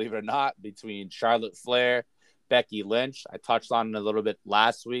match, believe it or not, between Charlotte Flair, Becky Lynch. I touched on it a little bit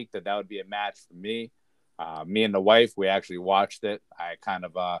last week that would be a match for me. Me and the wife, we actually watched it. I kind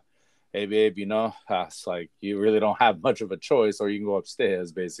of hey babe, it's like you really don't have much of a choice, or you can go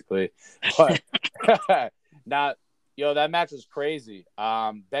upstairs, basically. But now, that match was crazy.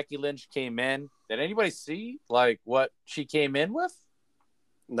 Becky Lynch came in. Did anybody see like what she came in with?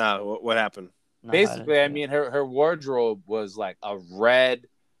 No, what happened? No, basically, I mean, her wardrobe was like a red,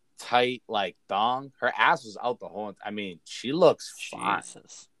 tight, like thong. Her ass was out the whole. I mean, she looks fine.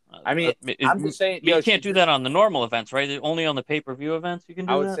 I mean, I'm just saying, you can't do that on the normal events, right? Only on the pay-per-view events you can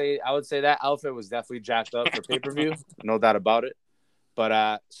do that. I would say that outfit was definitely jacked up for pay-per-view, no doubt about it.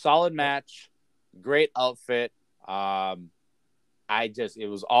 But solid match, great outfit. It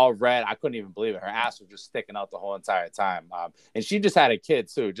was all red. I couldn't even believe it. Her ass was just sticking out the whole entire time. And she just had a kid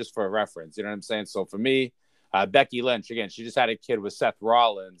too, just for a reference. You know what I'm saying? So for me, Becky Lynch, again, she just had a kid with Seth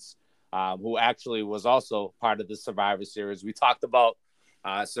Rollins, who actually was also part of the Survivor Series. We talked about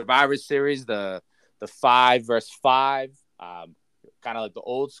Survivor Series, the 5 versus 5, kind of like the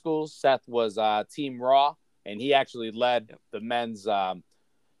old school. Seth was Team Raw, and he actually led the men's, the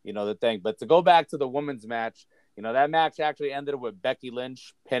thing. But to go back to the women's match, that match actually ended with Becky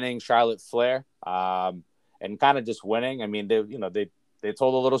Lynch pinning Charlotte Flair, and kind of just winning. I mean, they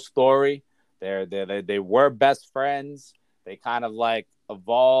told a little story. They were best friends. They kind of like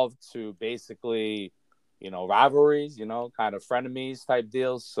evolved to basically, rivalries, kind of frenemies type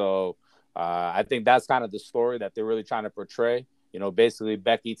deals. So I think that's kind of the story that they're really trying to portray. Basically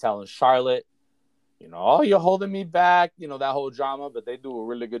Becky telling Charlotte, oh, you're holding me back, that whole drama, but they do a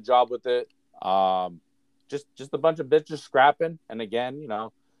really good job with it. Just a bunch of bitches scrapping. And again,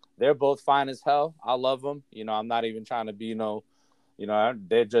 they're both fine as hell. I love them. I'm not even trying to be, they're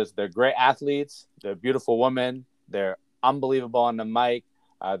great athletes. They're beautiful women. They're unbelievable on the mic.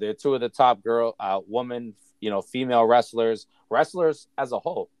 They're 2 of the top women, female wrestlers as a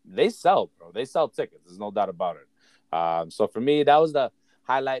whole. They sell, bro. They sell tickets. There's no doubt about it. So for me, that was the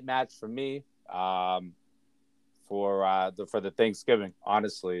highlight match for me. For the Thanksgiving,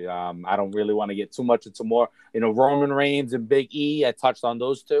 honestly, I don't really want to get too much into more. Roman Reigns and Big E. I touched on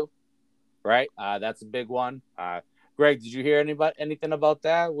those 2, right? That's a big one. Greg, did you hear anything about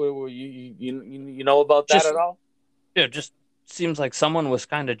that? Were you know about that Just at all? yeah, just seems like someone was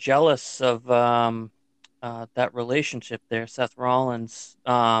kind of jealous of that relationship there, Seth Rollins,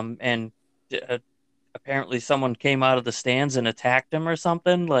 and uh, apparently someone came out of the stands and attacked him or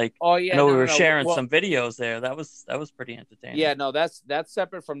something. Like Oh I yeah, know we no, no, were no. sharing Well, some videos there. That was pretty entertaining. yeah, no, that's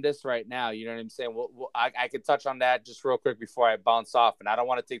separate from this right now. You know what I'm saying? I could touch on that just real quick before I bounce off, and I don't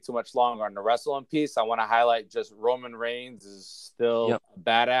want to take too much longer on the wrestling piece. I want to highlight just Roman Reigns is still Yep.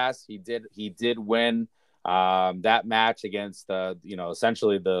 badass. He did win that match against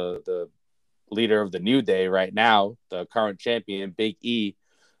essentially the leader of the New Day right now, the current champion, Big E.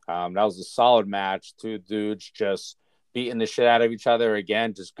 That was a solid match. Two dudes just beating the shit out of each other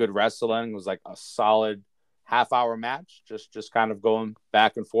again. Just good wrestling. It was like a solid half-hour match. Just kind of going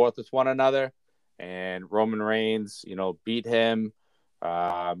back and forth with one another. And Roman Reigns, beat him.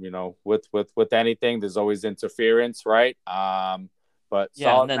 With anything, there's always interference, right? But Yeah,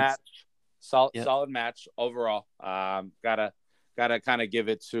 and solid then match. yep. Solid match overall. Gotta kind of give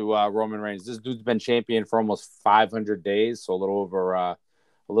it to Roman Reigns. This dude's been champion for almost 500 days, so a little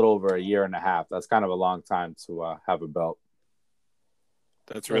over a year and a half. That's kind of a long time to have a belt.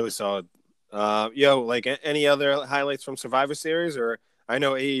 That's really solid. Like any other highlights from Survivor Series? Or I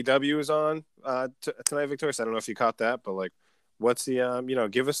know AEW is on tonight, Victorious. I don't know if you caught that, but like, what's the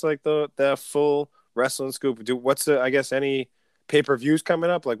give us like the full wrestling scoop. What's the, I guess, any pay-per-views coming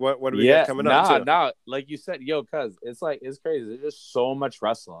up? Like what do we got Yeah, coming up too? nah. Like you said, cuz it's crazy. There's just so much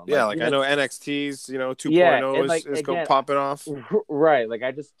wrestling. Yeah, Like like I even know NXT's 2.0 yeah, and like is again, popping off. right. Like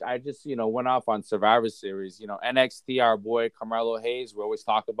I just went off on Survivor Series. NXT, our boy Carmelo Hayes. We always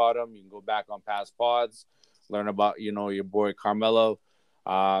talk about him. You can go back on past pods, learn about your boy Carmelo.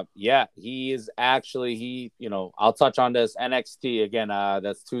 Yeah, he is actually I'll touch on this NXT again.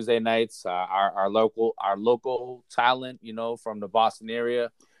 That's Tuesday nights. Our local talent, from the Boston area,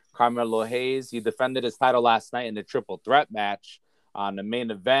 Carmelo Hayes. He defended his title last night in the triple threat match on the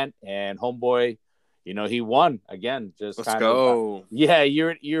main event, and homeboy, he won again. Just Let's kind go. of yeah,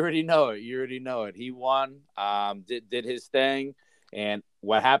 you already know it. You already know it. He won. Did his thing, and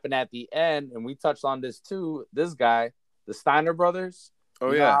what happened at the end, and we touched on this too. This guy, the Steiner brothers.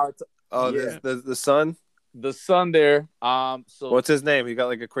 Oh You know yeah. how it's, Oh, yeah, the son. the son there. So What's his name? He got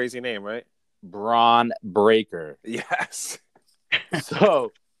like a crazy name, right? Braun Breaker. Yes.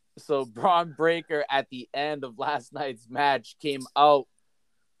 So Braun Breaker at the end of last night's match came out.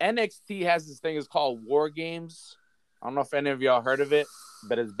 NXT has this thing is called War Games. I don't know if any of y'all heard of it,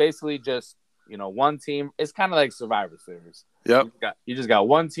 but it's basically just one team. It's kind of like Survivor Series. Yep. You just got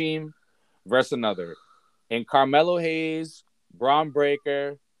one team versus another, and Carmelo Hayes, Braun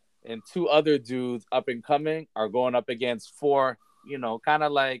Breaker, and two other dudes up and coming are going up against four, kind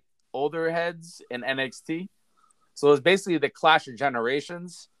of like older heads in NXT. So it's basically the clash of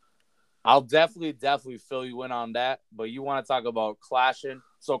generations. I'll definitely fill you in on that. But you want to talk about clashing.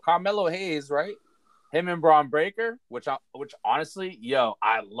 So Carmelo Hayes, right? Him and Braun Breaker, which honestly,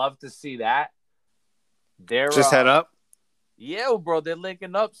 I love to see that. They're Just head up. Yeah, bro, they're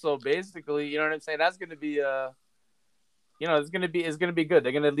linking up. So basically, you know what I'm saying? That's gonna be it's gonna be good.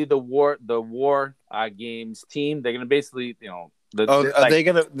 They're gonna lead the war games team. They're gonna basically, Are they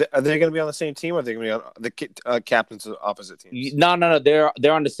gonna be on the same team, or are they gonna be on the captains of opposite teams? No. They're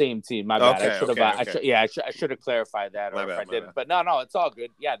on the same team. My bad. Okay, I should have clarified that, or if I didn't. But no, it's all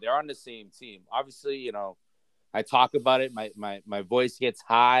good. Yeah, they're on the same team. Obviously, I talk about it. My voice gets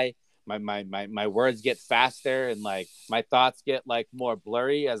high. My words get faster, and like my thoughts get like more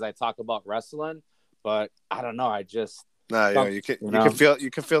blurry as I talk about wrestling. But I don't know. I just you can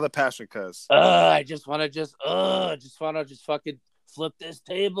feel the passion, cuz. I just want to fucking flip this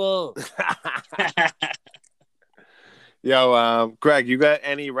table. Yo, Greg, you got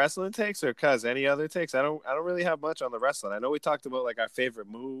any wrestling takes, or cuz any other takes? I don't really have much on the wrestling. I know we talked about like our favorite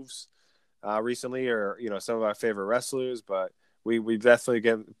moves recently, or some of our favorite wrestlers, but we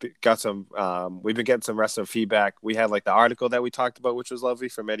definitely got some. We've been getting some wrestler feedback. We had like the article that we talked about, which was lovely,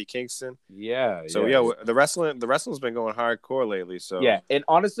 from Eddie Kingston. Yeah. So the wrestling's been going hardcore lately. So yeah, and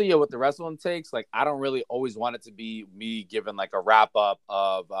honestly, with the wrestling takes, like I don't really always want it to be me giving like a wrap up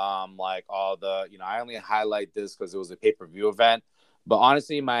of like all the I only highlight this because it was a pay-per-view event. But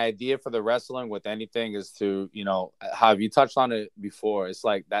honestly, my idea for the wrestling with anything is to have you touched on it before. It's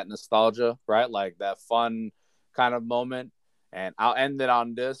like that nostalgia, right? Like that fun kind of moment. And I'll end it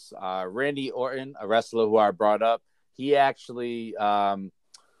on this. Randy Orton, a wrestler who I brought up, he actually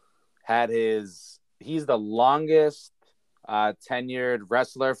he's the longest tenured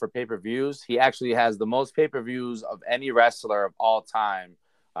wrestler for pay-per-views. He actually has the most pay-per-views of any wrestler of all time.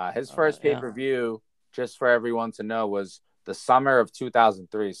 His first pay-per-view just for everyone to know, was the summer of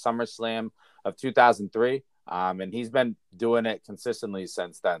 2003, SummerSlam of 2003. And he's been doing it consistently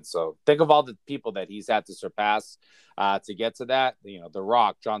since then. So think of all the people that he's had to surpass to get to that. The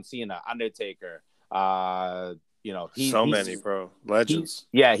Rock, John Cena, Undertaker. He's many, bro, legends.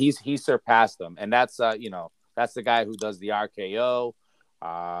 He surpassed them, and that's that's the guy who does the RKO.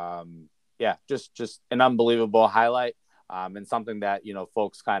 Just an unbelievable highlight. And something that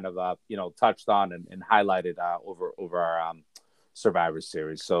folks kind of touched on and highlighted over our Survivor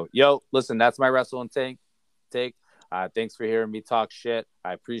Series. So listen, that's my wrestling take. Thanks for hearing me talk shit.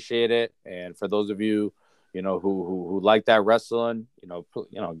 I appreciate it. And for those of you who like that wrestling,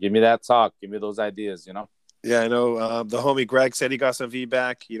 give me that talk, give me those ideas. Yeah, I know. The homie Greg said he got some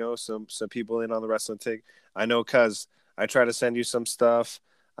feedback. Some people in on the wrestling take. I know, cuz I try to send you some stuff.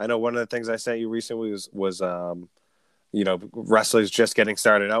 I know one of the things I sent you recently was wrestlers just getting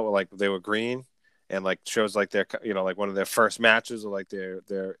started out with, like, they were green, and like shows like their like one of their first matches, or like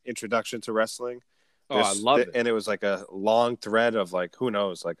their introduction to wrestling. I love it. And it was like a long thread of, like, who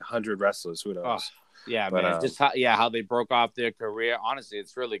knows, like 100 wrestlers, who knows. Yeah, but, man. Just how they broke off their career. Honestly,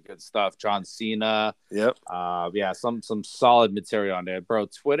 it's really good stuff. John Cena. Yep. Some solid material on there, bro.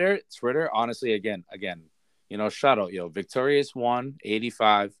 Twitter. Honestly, again, shout out, Victorious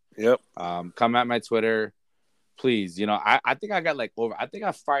 185. Yep. Come at my Twitter, please. I think I got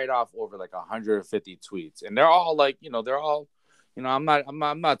I fired off over like 150 tweets, and they're all like, I'm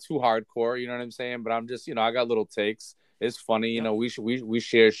not too hardcore, you know what I'm saying? But I'm just, I got little takes. It's funny, we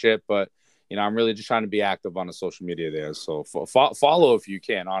share shit, but I'm really just trying to be active on the social media there. So follow if you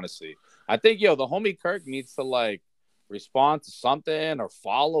can, honestly. I think, the homie Kirk needs to, like, respond to something or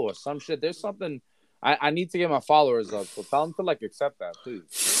follow or some shit. There's something I need to get my followers up. So tell them to, like, accept that,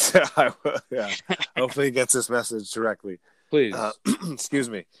 please. I will, yeah. Hopefully he gets this message directly. Please. Excuse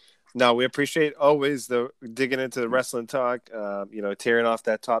me. No, we appreciate always the digging into the wrestling talk, tearing off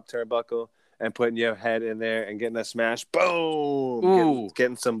that top turnbuckle and putting your head in there and getting a smash. Boom!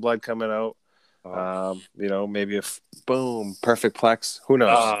 Getting some blood coming out. Maybe boom, perfect plex. Who knows?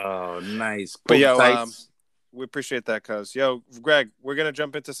 Oh, nice. But we appreciate that, cuz. Greg, we're gonna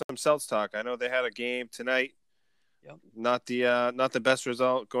jump into some Celts talk. I know they had a game tonight. Yep. Not the best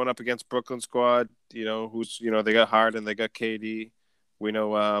result, going up against Brooklyn squad. Who's they got Hard and they got KD. We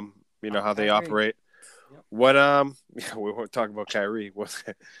know how they operate. Yep. What we won't talk about Kyrie.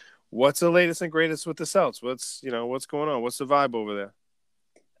 What's the latest and greatest with the Celts? What's going on? What's the vibe over there?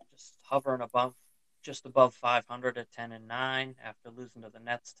 Just hovering just above 500 at 10-9 after losing to the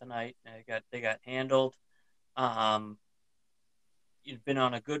Nets tonight. They got handled. You've been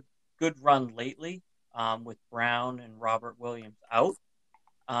on a good run lately, with Brown and Robert Williams out,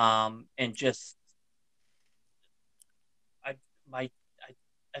 and just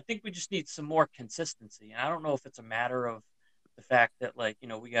I think we just need some more consistency. And I don't know if it's a matter of the fact that, like,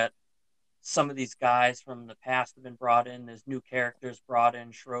 we got some of these guys from the past have been brought in. There's new characters brought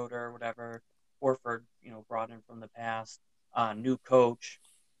in, Schroeder, whatever, Horford, brought in from the past. New coach,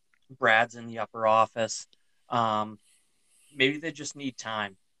 Brad's in the upper office. Maybe they just need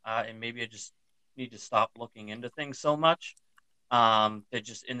time, and maybe I just need to stop looking into things so much. They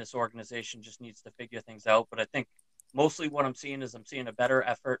just, in this organization, just needs to figure things out. But I think mostly what I'm seeing is a better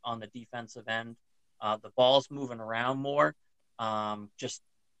effort on the defensive end. The ball's moving around more. Just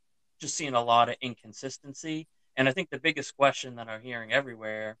seeing a lot of inconsistency. And I think the biggest question that I'm hearing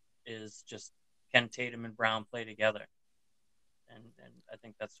everywhere is just, can Tatum and Brown play together? And I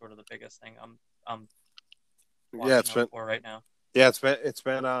think that's sort of the biggest thing I'm watching for right now. Yeah, it's been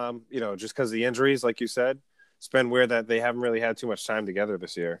just because of the injuries, like you said, it's been weird that they haven't really had too much time together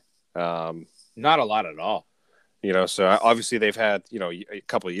this year. Not a lot at all. So obviously they've had, a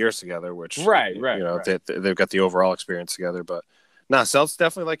couple of years together, which right. They've got the overall experience together. But Celtics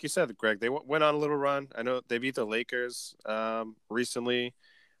definitely, like you said, Greg, they went on a little run. I know they beat the Lakers recently.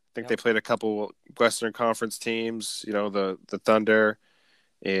 I think they played a couple Western Conference teams, the Thunder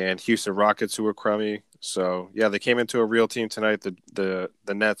and Houston Rockets, who were crummy. So yeah, they came into a real team tonight, the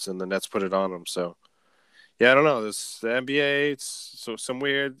Nets, and the Nets put it on them. So yeah, I don't know. The NBA, it's some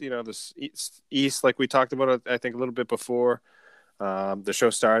weird, this East, like we talked about, I think a little bit before the show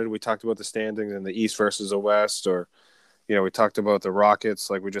started. We talked about the standings in the East versus the West, or we talked about the Rockets,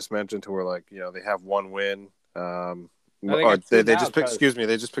 like we just mentioned, who were like, they have one win. They just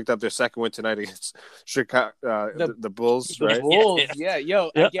picked up their second win tonight against Chicago, the Bulls, right? The Bulls, yeah,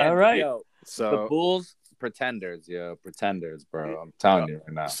 all right. So the Bulls pretenders, bro. I'm telling you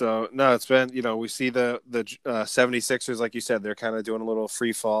right now. So no, it's been, we see the 76ers, like you said, they're kind of doing a little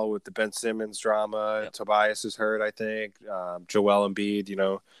free fall with the Ben Simmons drama. Yep. Tobias is hurt, I think. Joel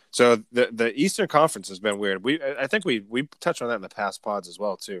Embiid, So the Eastern Conference has been weird. I think we touched on that in the past pods as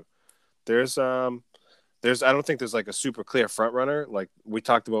well too. There's I don't think there's like a super clear front runner. Like we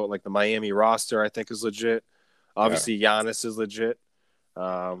talked about, like the Miami roster, I think is legit. Obviously, Giannis is legit.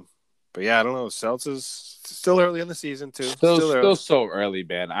 But yeah, I don't know. Celtics is still early in the season too. Still so early,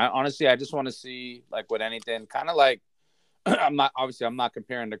 man. I just want to see, like, with anything, kind of like I'm not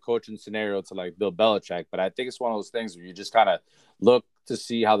comparing the coaching scenario to like Bill Belichick, but I think it's one of those things where you just kind of look to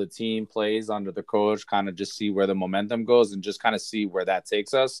see how the team plays under the coach, kind of just see where the momentum goes and just kind of see where that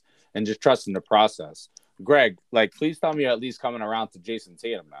takes us and just trust in the process. Greg, like, please tell me you're at least coming around to Jason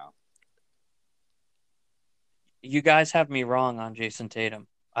Tatum now. You guys have me wrong on Jason Tatum.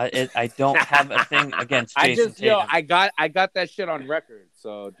 I don't have a thing against Jason Tatum. I got that shit on record.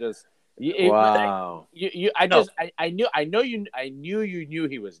 So just wow. I knew you knew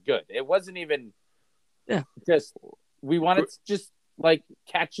he was good. It wasn't even just we wanted to just like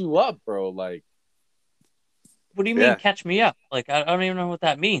catch you up, bro. Like, what do you mean catch me up? Like, I don't even know what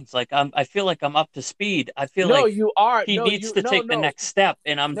that means. Like, I feel like I'm up to speed. I feel like you are. He needs to take the next step,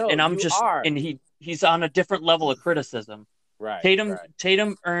 and he's on a different level of criticism. Right.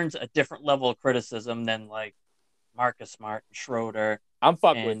 Tatum earns a different level of criticism than like Marcus Smart and Schroeder. I'm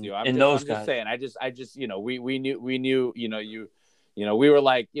fucking with you. I'm just saying. I just we knew we were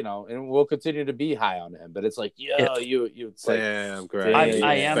like, and we'll continue to be high on him. But it's like, it's like, damn, great.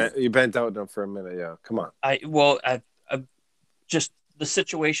 I am. You bent out them for a minute. Yeah, come on. I just the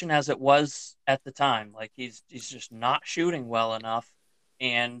situation as it was at the time. Like he's just not shooting well enough,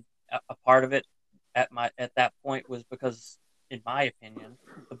 and a part of it at that point was because, in my opinion,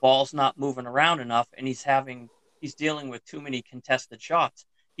 the ball's not moving around enough, and he's dealing with too many contested shots.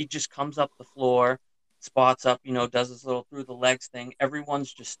 He just comes up the floor, spots up, does his little through the legs thing.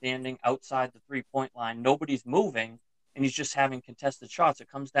 Everyone's just standing outside the 3-point line. Nobody's moving, and he's just having contested shots. It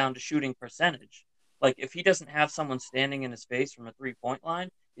comes down to shooting percentage. Like, if he doesn't have someone standing in his face from a 3-point line,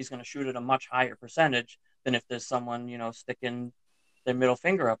 he's going to shoot at a much higher percentage than if there's someone, sticking their middle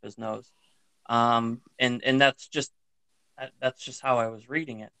finger up his nose. And that's just how I was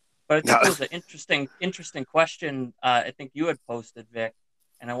reading it. But I think it was an interesting question. I think you had posted, Vic,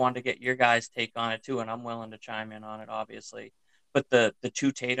 and I wanted to get your guys' take on it too, and I'm willing to chime in on it, obviously. But the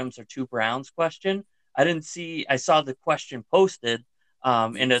two Tatums or two Browns question, I saw the question posted,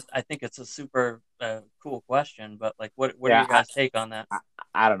 and I think it's a super cool question. But like, what do you guys take on that?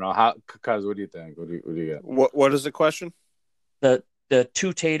 I don't know how. Cuz, what do you think? What do you get? What is the question? The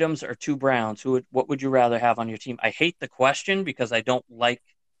two Tatums or two Browns, what would you rather have on your team? I hate the question because I don't like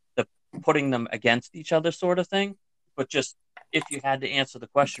the putting them against each other sort of thing. But just if you had to answer the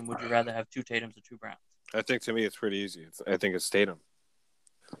question, would you rather have two Tatums or two Browns? I think to me it's pretty easy. I think it's Tatum.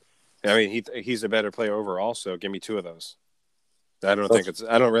 I mean, he's a better player overall, so give me two of those. I don't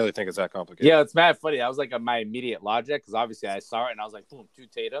really think it's that complicated. Yeah, it's mad funny. That was like my immediate logic because obviously I saw it and I was like, boom, two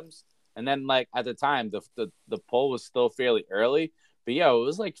Tatums. And then like at the time the poll was still fairly early. But it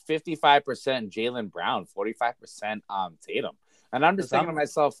was like 55% Jaylen Brown, 45% Tatum. And I'm just thinking to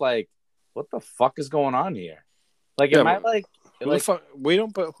myself, like, what the fuck is going on here? Like, am I like we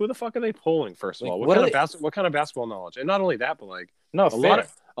don't, but who the fuck are they polling, first of all? What kind of basketball knowledge? And not only that, but like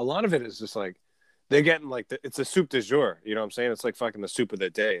a lot of it is just like they're getting like it's a soup du jour, you know what I'm saying? It's like fucking the soup of the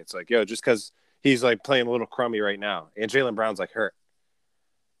day. It's like, just because he's like playing a little crummy right now and Jaylen Brown's like hurt.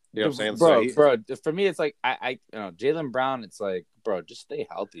 You know what I'm saying? Bro, for me, it's like, Jaylen Brown, it's like, bro, just stay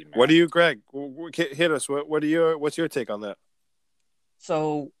healthy, man. What do you, Greg? Hit us. What's your take on that?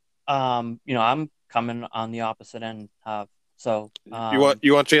 So, I'm coming on the opposite end. You want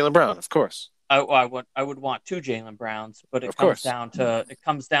Jaylen Brown, of course. I would want two Jaylen Browns, but it comes down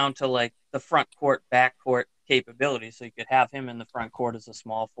to like the front court, back court capability. So you could have him in the front court as a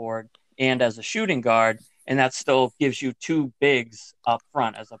small forward and as a shooting guard, and that still gives you two bigs up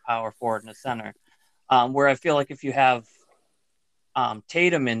front as a power forward and a center. Where I feel like if you have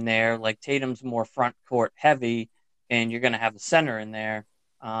Tatum in there, like Tatum's more front court heavy, and you're going to have a center in there.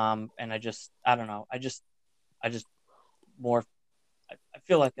 And I don't know. I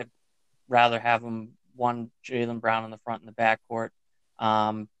feel like I'd rather have him one Jaylen Brown in the front and the back court.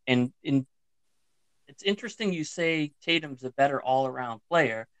 And it's interesting you say Tatum's a better all-around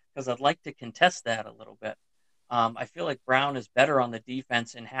player because I'd like to contest that a little bit. I feel like Brown is better on the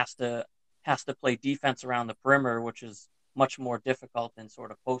defense and has to play defense around the perimeter, which is much more difficult than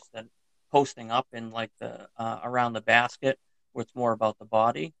sort of posting up in like the around the basket, where it's more about the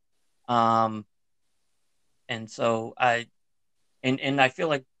body. And so I feel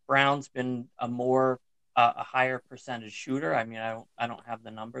like Brown's been a higher percentage shooter. I mean, I don't have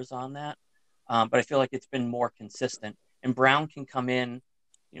the numbers on that, but I feel like it's been more consistent. And Brown can come in,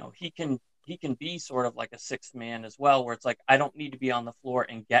 he can be sort of like a sixth man as well, where it's like I don't need to be on the floor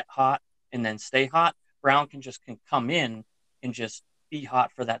and get hot and then stay hot. Brown can come in and just be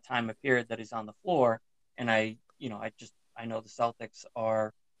hot for that time of period that he's on the floor. And I know the Celtics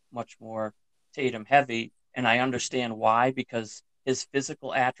are much more Tatum heavy, and I understand why, because his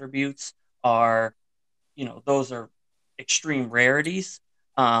physical attributes are, those are extreme rarities.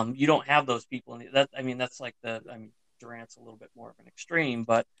 You don't have those people. That's like Durant's a little bit more of an extreme,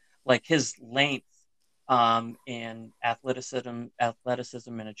 but like his length, and athleticism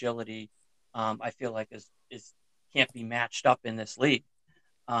and agility, I feel like is can't be matched up in this league.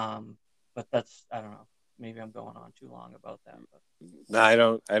 But that's, I don't know. Maybe I'm going on too long about that. But. No,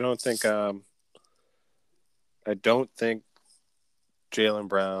 I don't think. I don't think Jaylen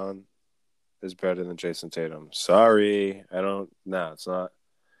Brown is better than Jason Tatum. Sorry, I don't. No, it's not.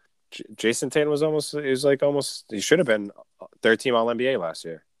 Jason Tatum he should have been third team All NBA last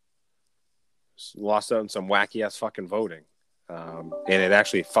year. Lost out in some wacky ass fucking voting, and it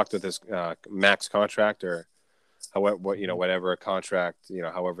actually fucked with his max contract, or whatever contract,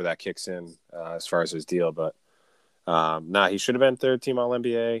 however that kicks in as far as his deal. But he should have been third team All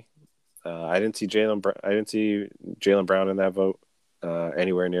NBA. I didn't see Jaylen Brown in that vote,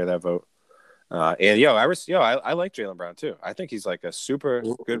 anywhere near that vote. I like Jaylen Brown too. I think he's like a super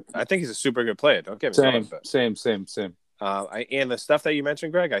good. I think he's a super good player. Don't get me wrong. Same. And the stuff that you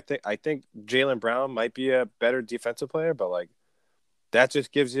mentioned, Greg, I think Jaylen Brown might be a better defensive player, but like that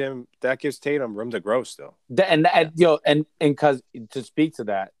gives Tatum room to grow still. And because to speak to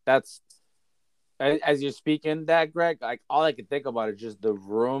that, that's as you're speaking that, Greg, like all I can think about is just the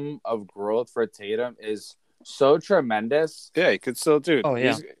room of growth for Tatum is so tremendous. Yeah, he could still do. Oh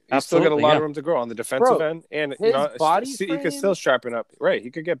yeah, he's still got a lot of room to grow on the defensive end, and his body he could still sharpen up. Right, he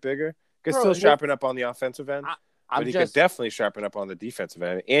could get bigger. He could still sharpen up on the offensive end, but he could definitely sharpen up on the defensive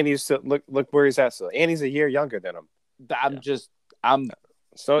end. And he's still look where he's at still, and he's a year younger than him.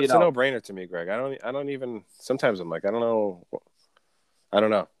 So it's a no-brainer to me, Greg. I don't even. Sometimes I'm like, I don't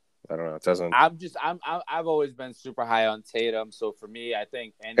know. It doesn't. I've always been super high on Tatum. So for me, I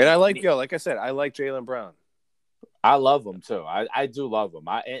think, and I like I said, I like Jaylen Brown. I love him too. I do love him.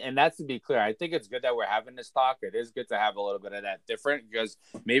 And that's to be clear. I think it's good that we're having this talk. It is good to have a little bit of that different, because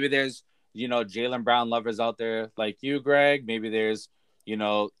maybe there's Jaylen Brown lovers out there like you, Greg. Maybe there's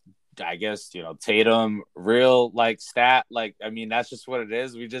I guess Tatum real like stat, like I mean that's just what it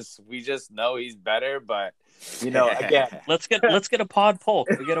is. We just know he's better, but again, let's get a pod poll.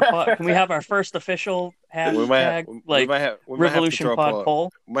 Can we have our first official hashtag Revolution pod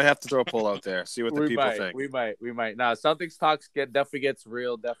poll? We might have to throw a poll out there, see what the people think. We might. Now Celtics talks definitely gets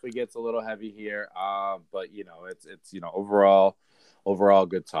real, definitely gets a little heavy here. But it's overall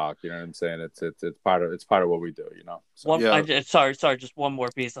good talk. You know what I'm saying? It's part of what we do. So, sorry, just one more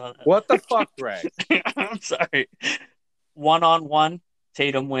piece on that. What the fuck, Greg? I'm sorry. 1-on-1,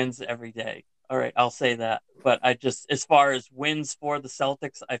 Tatum wins every day. All right, I'll say that. But as far as wins for the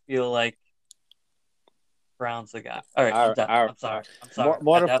Celtics, I feel like Brown's the guy. All right, I'm done. I'm sorry.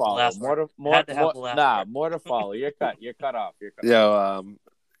 More to follow. More to follow. You're cut off.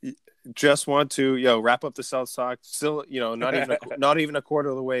 Just want to wrap up the Celtics talk. Still, not even a quarter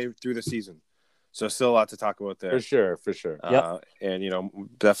of the way through the season, so still a lot to talk about there. For sure. And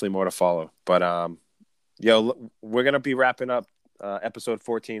definitely more to follow. But we're gonna be wrapping up episode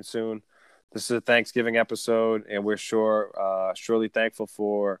 14 soon. This is a Thanksgiving episode, and we're surely thankful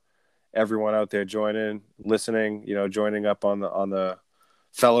for everyone out there joining, listening. Joining up on the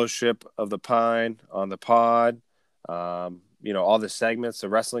Fellowship of the Pine on the pod. All the segments, the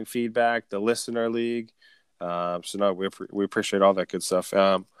wrestling feedback, the listener league. We appreciate all that good stuff.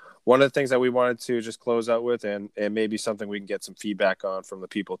 One of the things that we wanted to just close out with, and maybe something we can get some feedback on from the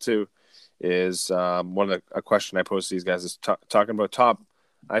people too, is a question I posed to these guys is talking about top.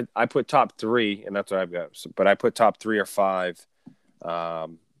 I put top 3, and that's what I've got. But I put top 3 or 5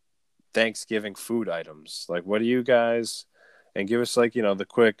 Thanksgiving food items. Like, what do you guys? And give us the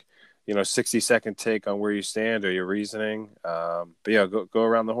quick 60-second take on where you stand or your reasoning. Go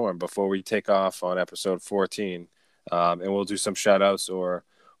around the horn before we take off on episode 14. And we'll do some shout outs, or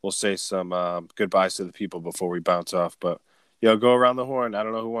we'll say some goodbyes to the people before we bounce off. But go around the horn. I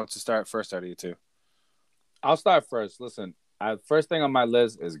don't know who wants to start first out of you two. I'll start first. Listen, first thing on my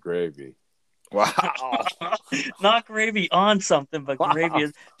list is gravy. Wow. Not gravy on something, but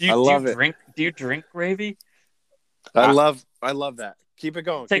gravy. Do you drink gravy? I love that. Keep it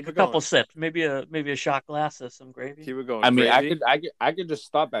going. Take Keep a it couple going. sips, maybe a shot glass of some gravy. Keep it going. I mean, Gravy? I could just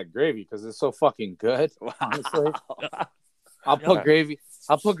stop at gravy because it's so fucking good. Wow. Honestly, Yeah. I'll Yeah. put gravy.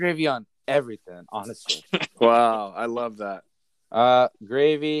 I'll put gravy on everything. Honestly, Wow. I love that.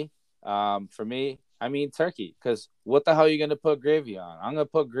 gravy. For me, I mean turkey. Because what the hell are you gonna put gravy on? I'm gonna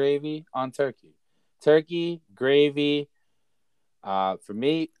put gravy on turkey. Turkey, gravy. For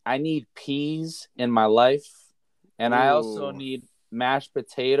me, I need peas in my life, and I also Ooh. need mashed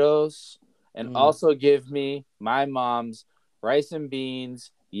potatoes, and Mm. also give me my mom's rice and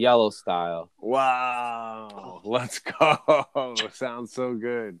beans, yellow style. Wow. Let's go. Sounds so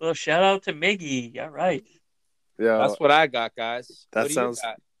good. Well, shout out to Miggy. All right. Yo, That's what I got, guys. that What do you sounds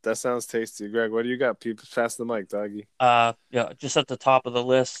got? that sounds tasty. Greg, what do you got? People pass the mic, doggy. Yeah, just at the top of the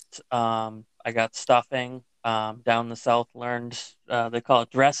list, I got stuffing. Down the south, learned they call it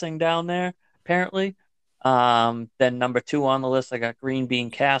dressing down there, apparently. Then number two on the list, I got green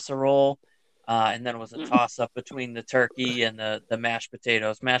bean casserole. And then it was a toss up between the turkey and the mashed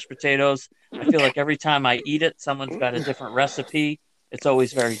potatoes. Mashed potatoes, I feel like every time I eat it, someone's got a different recipe. It's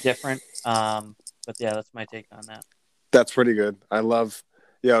always very different. But yeah, that's my take on that. That's pretty good. I love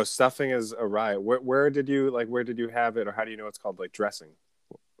stuffing is a riot. Where did you have it, or how do you know it's called like dressing?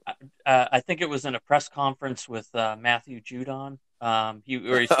 I think it was in a press conference with Matthew Judon.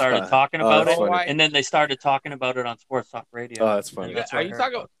 Where he started talking Oh, about that's it, funny. and then they started talking about it on Sports Talk Radio. Oh, that's and funny. that's Are what I you heard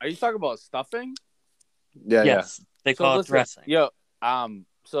talking? about. Are you talking about stuffing? Yeah, Yes, they So call it listen, dressing. yo,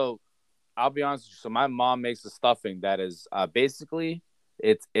 so I'll be honest with you. So my mom makes a stuffing that is basically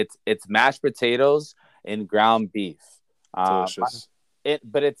it's mashed potatoes and ground beef. delicious.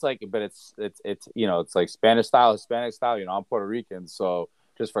 But it's it's like Spanish style, Hispanic style. You know, I'm Puerto Rican, so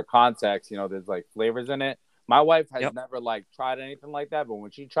just for context, there's like flavors in it. My wife has Yep. never like tried anything like that, but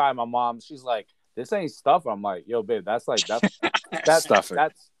when she tried, my mom, she's like, "This ain't stuff." I'm like, "Yo, babe, that's Stuffing.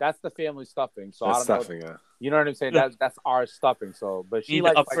 that's the family stuffing." So That's I don't know. stuffing. Yeah. You know what I'm saying? Yeah. That's our stuffing. So, but You she need to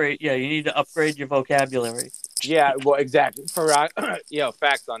likes upgrade. Yeah, you need to upgrade your vocabulary. yeah, well, exactly. For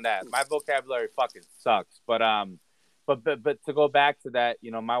facts on that. My vocabulary fucking sucks. But to go back to that,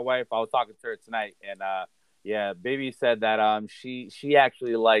 my wife, I was talking to her tonight, and yeah, baby said that she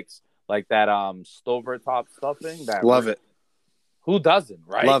actually likes like that stovetop stuffing. Love it. Who doesn't,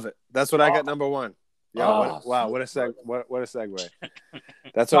 right? Love it. That's what I got Oh. number one. Yo, Oh, wow, so what a good. what a segue.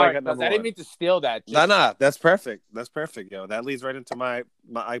 That's what I Sorry, got cuz number I didn't one. mean to steal that. Nah, that's perfect. That's perfect, yo. That leads right into my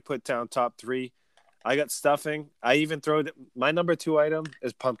I put down top 3. I got stuffing. I even my number 2 item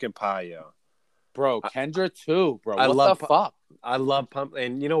is pumpkin pie, yo. Bro, Kendra too, bro. I What love the fuck? I love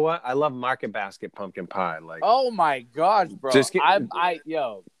and you know what? I love Market Basket pumpkin pie. Like, Oh my gosh, bro. Just get-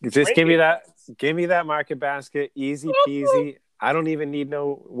 yo. just give me break that. Give me that Market Basket, easy peasy. I don't even need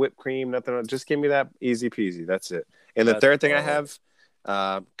no whipped cream, nothing. Just give me that easy peasy. That's it. And the That's third thing I dope.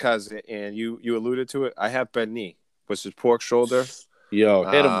 have, cause and you alluded to it, I have beni, which is pork shoulder. Yo,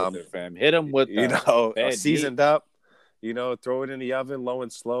 hit him with Um, it, fam. Hit him with the seasoned up. Throw it in the oven, low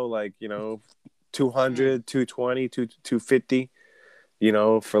and slow, like 200, 220, 250.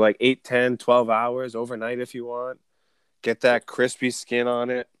 For like 8, 10, 12 hours overnight if you want. Get that crispy skin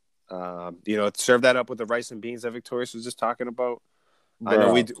on it. Serve that up with the rice and beans that Victorious was just talking about. Bro. I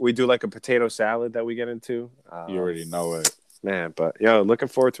know we do like a potato salad that we get into. You already know it. Man, but looking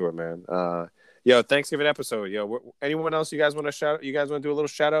forward to it, man. Thanksgiving episode. Anyone else you guys want to shout out? You guys want to do a little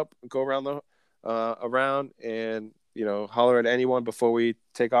shout out? Go around around and holler at anyone before we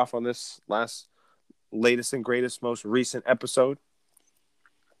take off on this latest and greatest, most recent episode.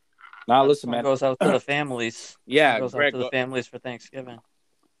 Now listen, This one man. goes out to the families. Yeah, Goes Greg, out to the families for Thanksgiving.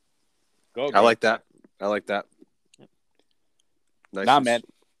 Go. I like that. Yep. Nice. Nah, man.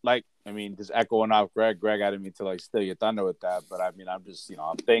 Like, I mean, just echoing off Greg. Greg, I didn't mean to like steal your thunder with that, but I mean, I'm just,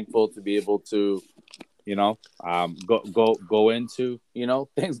 I'm thankful to be able to, go into,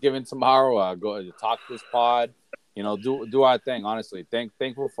 Thanksgiving tomorrow. Go to talk this pod, do our thing. Honestly,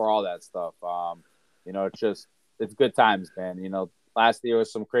 thankful for all that stuff. It's good times, man. Last year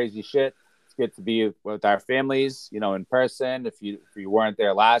was some crazy shit. It's good to be with our families, in person. If you weren't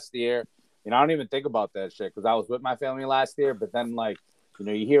there last year, I don't even think about that shit because I was with my family last year. But then, like,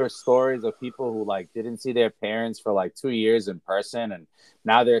 you hear stories of people who like didn't see their parents for like 2 years in person, and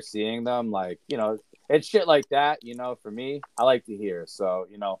now they're seeing them. Like, it's shit like that. For me, I like to hear. So,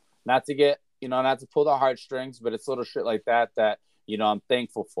 not to get, not to pull the heartstrings, but it's little shit like that I'm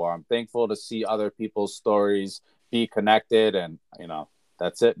thankful for. I'm thankful to see other people's stories be connected, and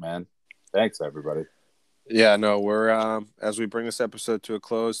that's it, man. Thanks, everybody. Yeah, no, we're as we bring this episode to a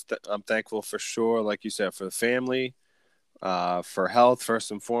close, I'm thankful for sure, like you said, for the family, for health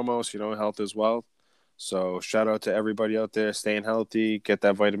first and foremost, health as well. So shout out to everybody out there staying healthy, get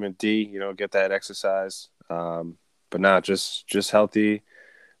that vitamin D, get that exercise. But not just healthy.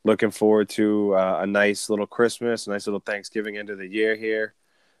 Looking forward to a nice little Christmas, a nice little Thanksgiving end of the year here.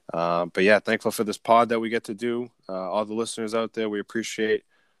 But yeah, thankful for this pod that we get to do. All the listeners out there, we appreciate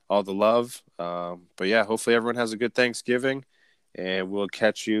all the love. But yeah, hopefully everyone has a good Thanksgiving, and we'll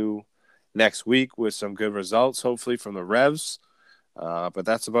catch you next week with some good results, hopefully from the Revs. But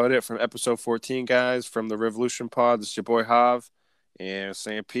that's about it from episode 14, guys, from the Revolution Pod. This is your boy Hav, and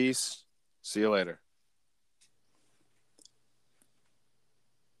saying peace. See you later.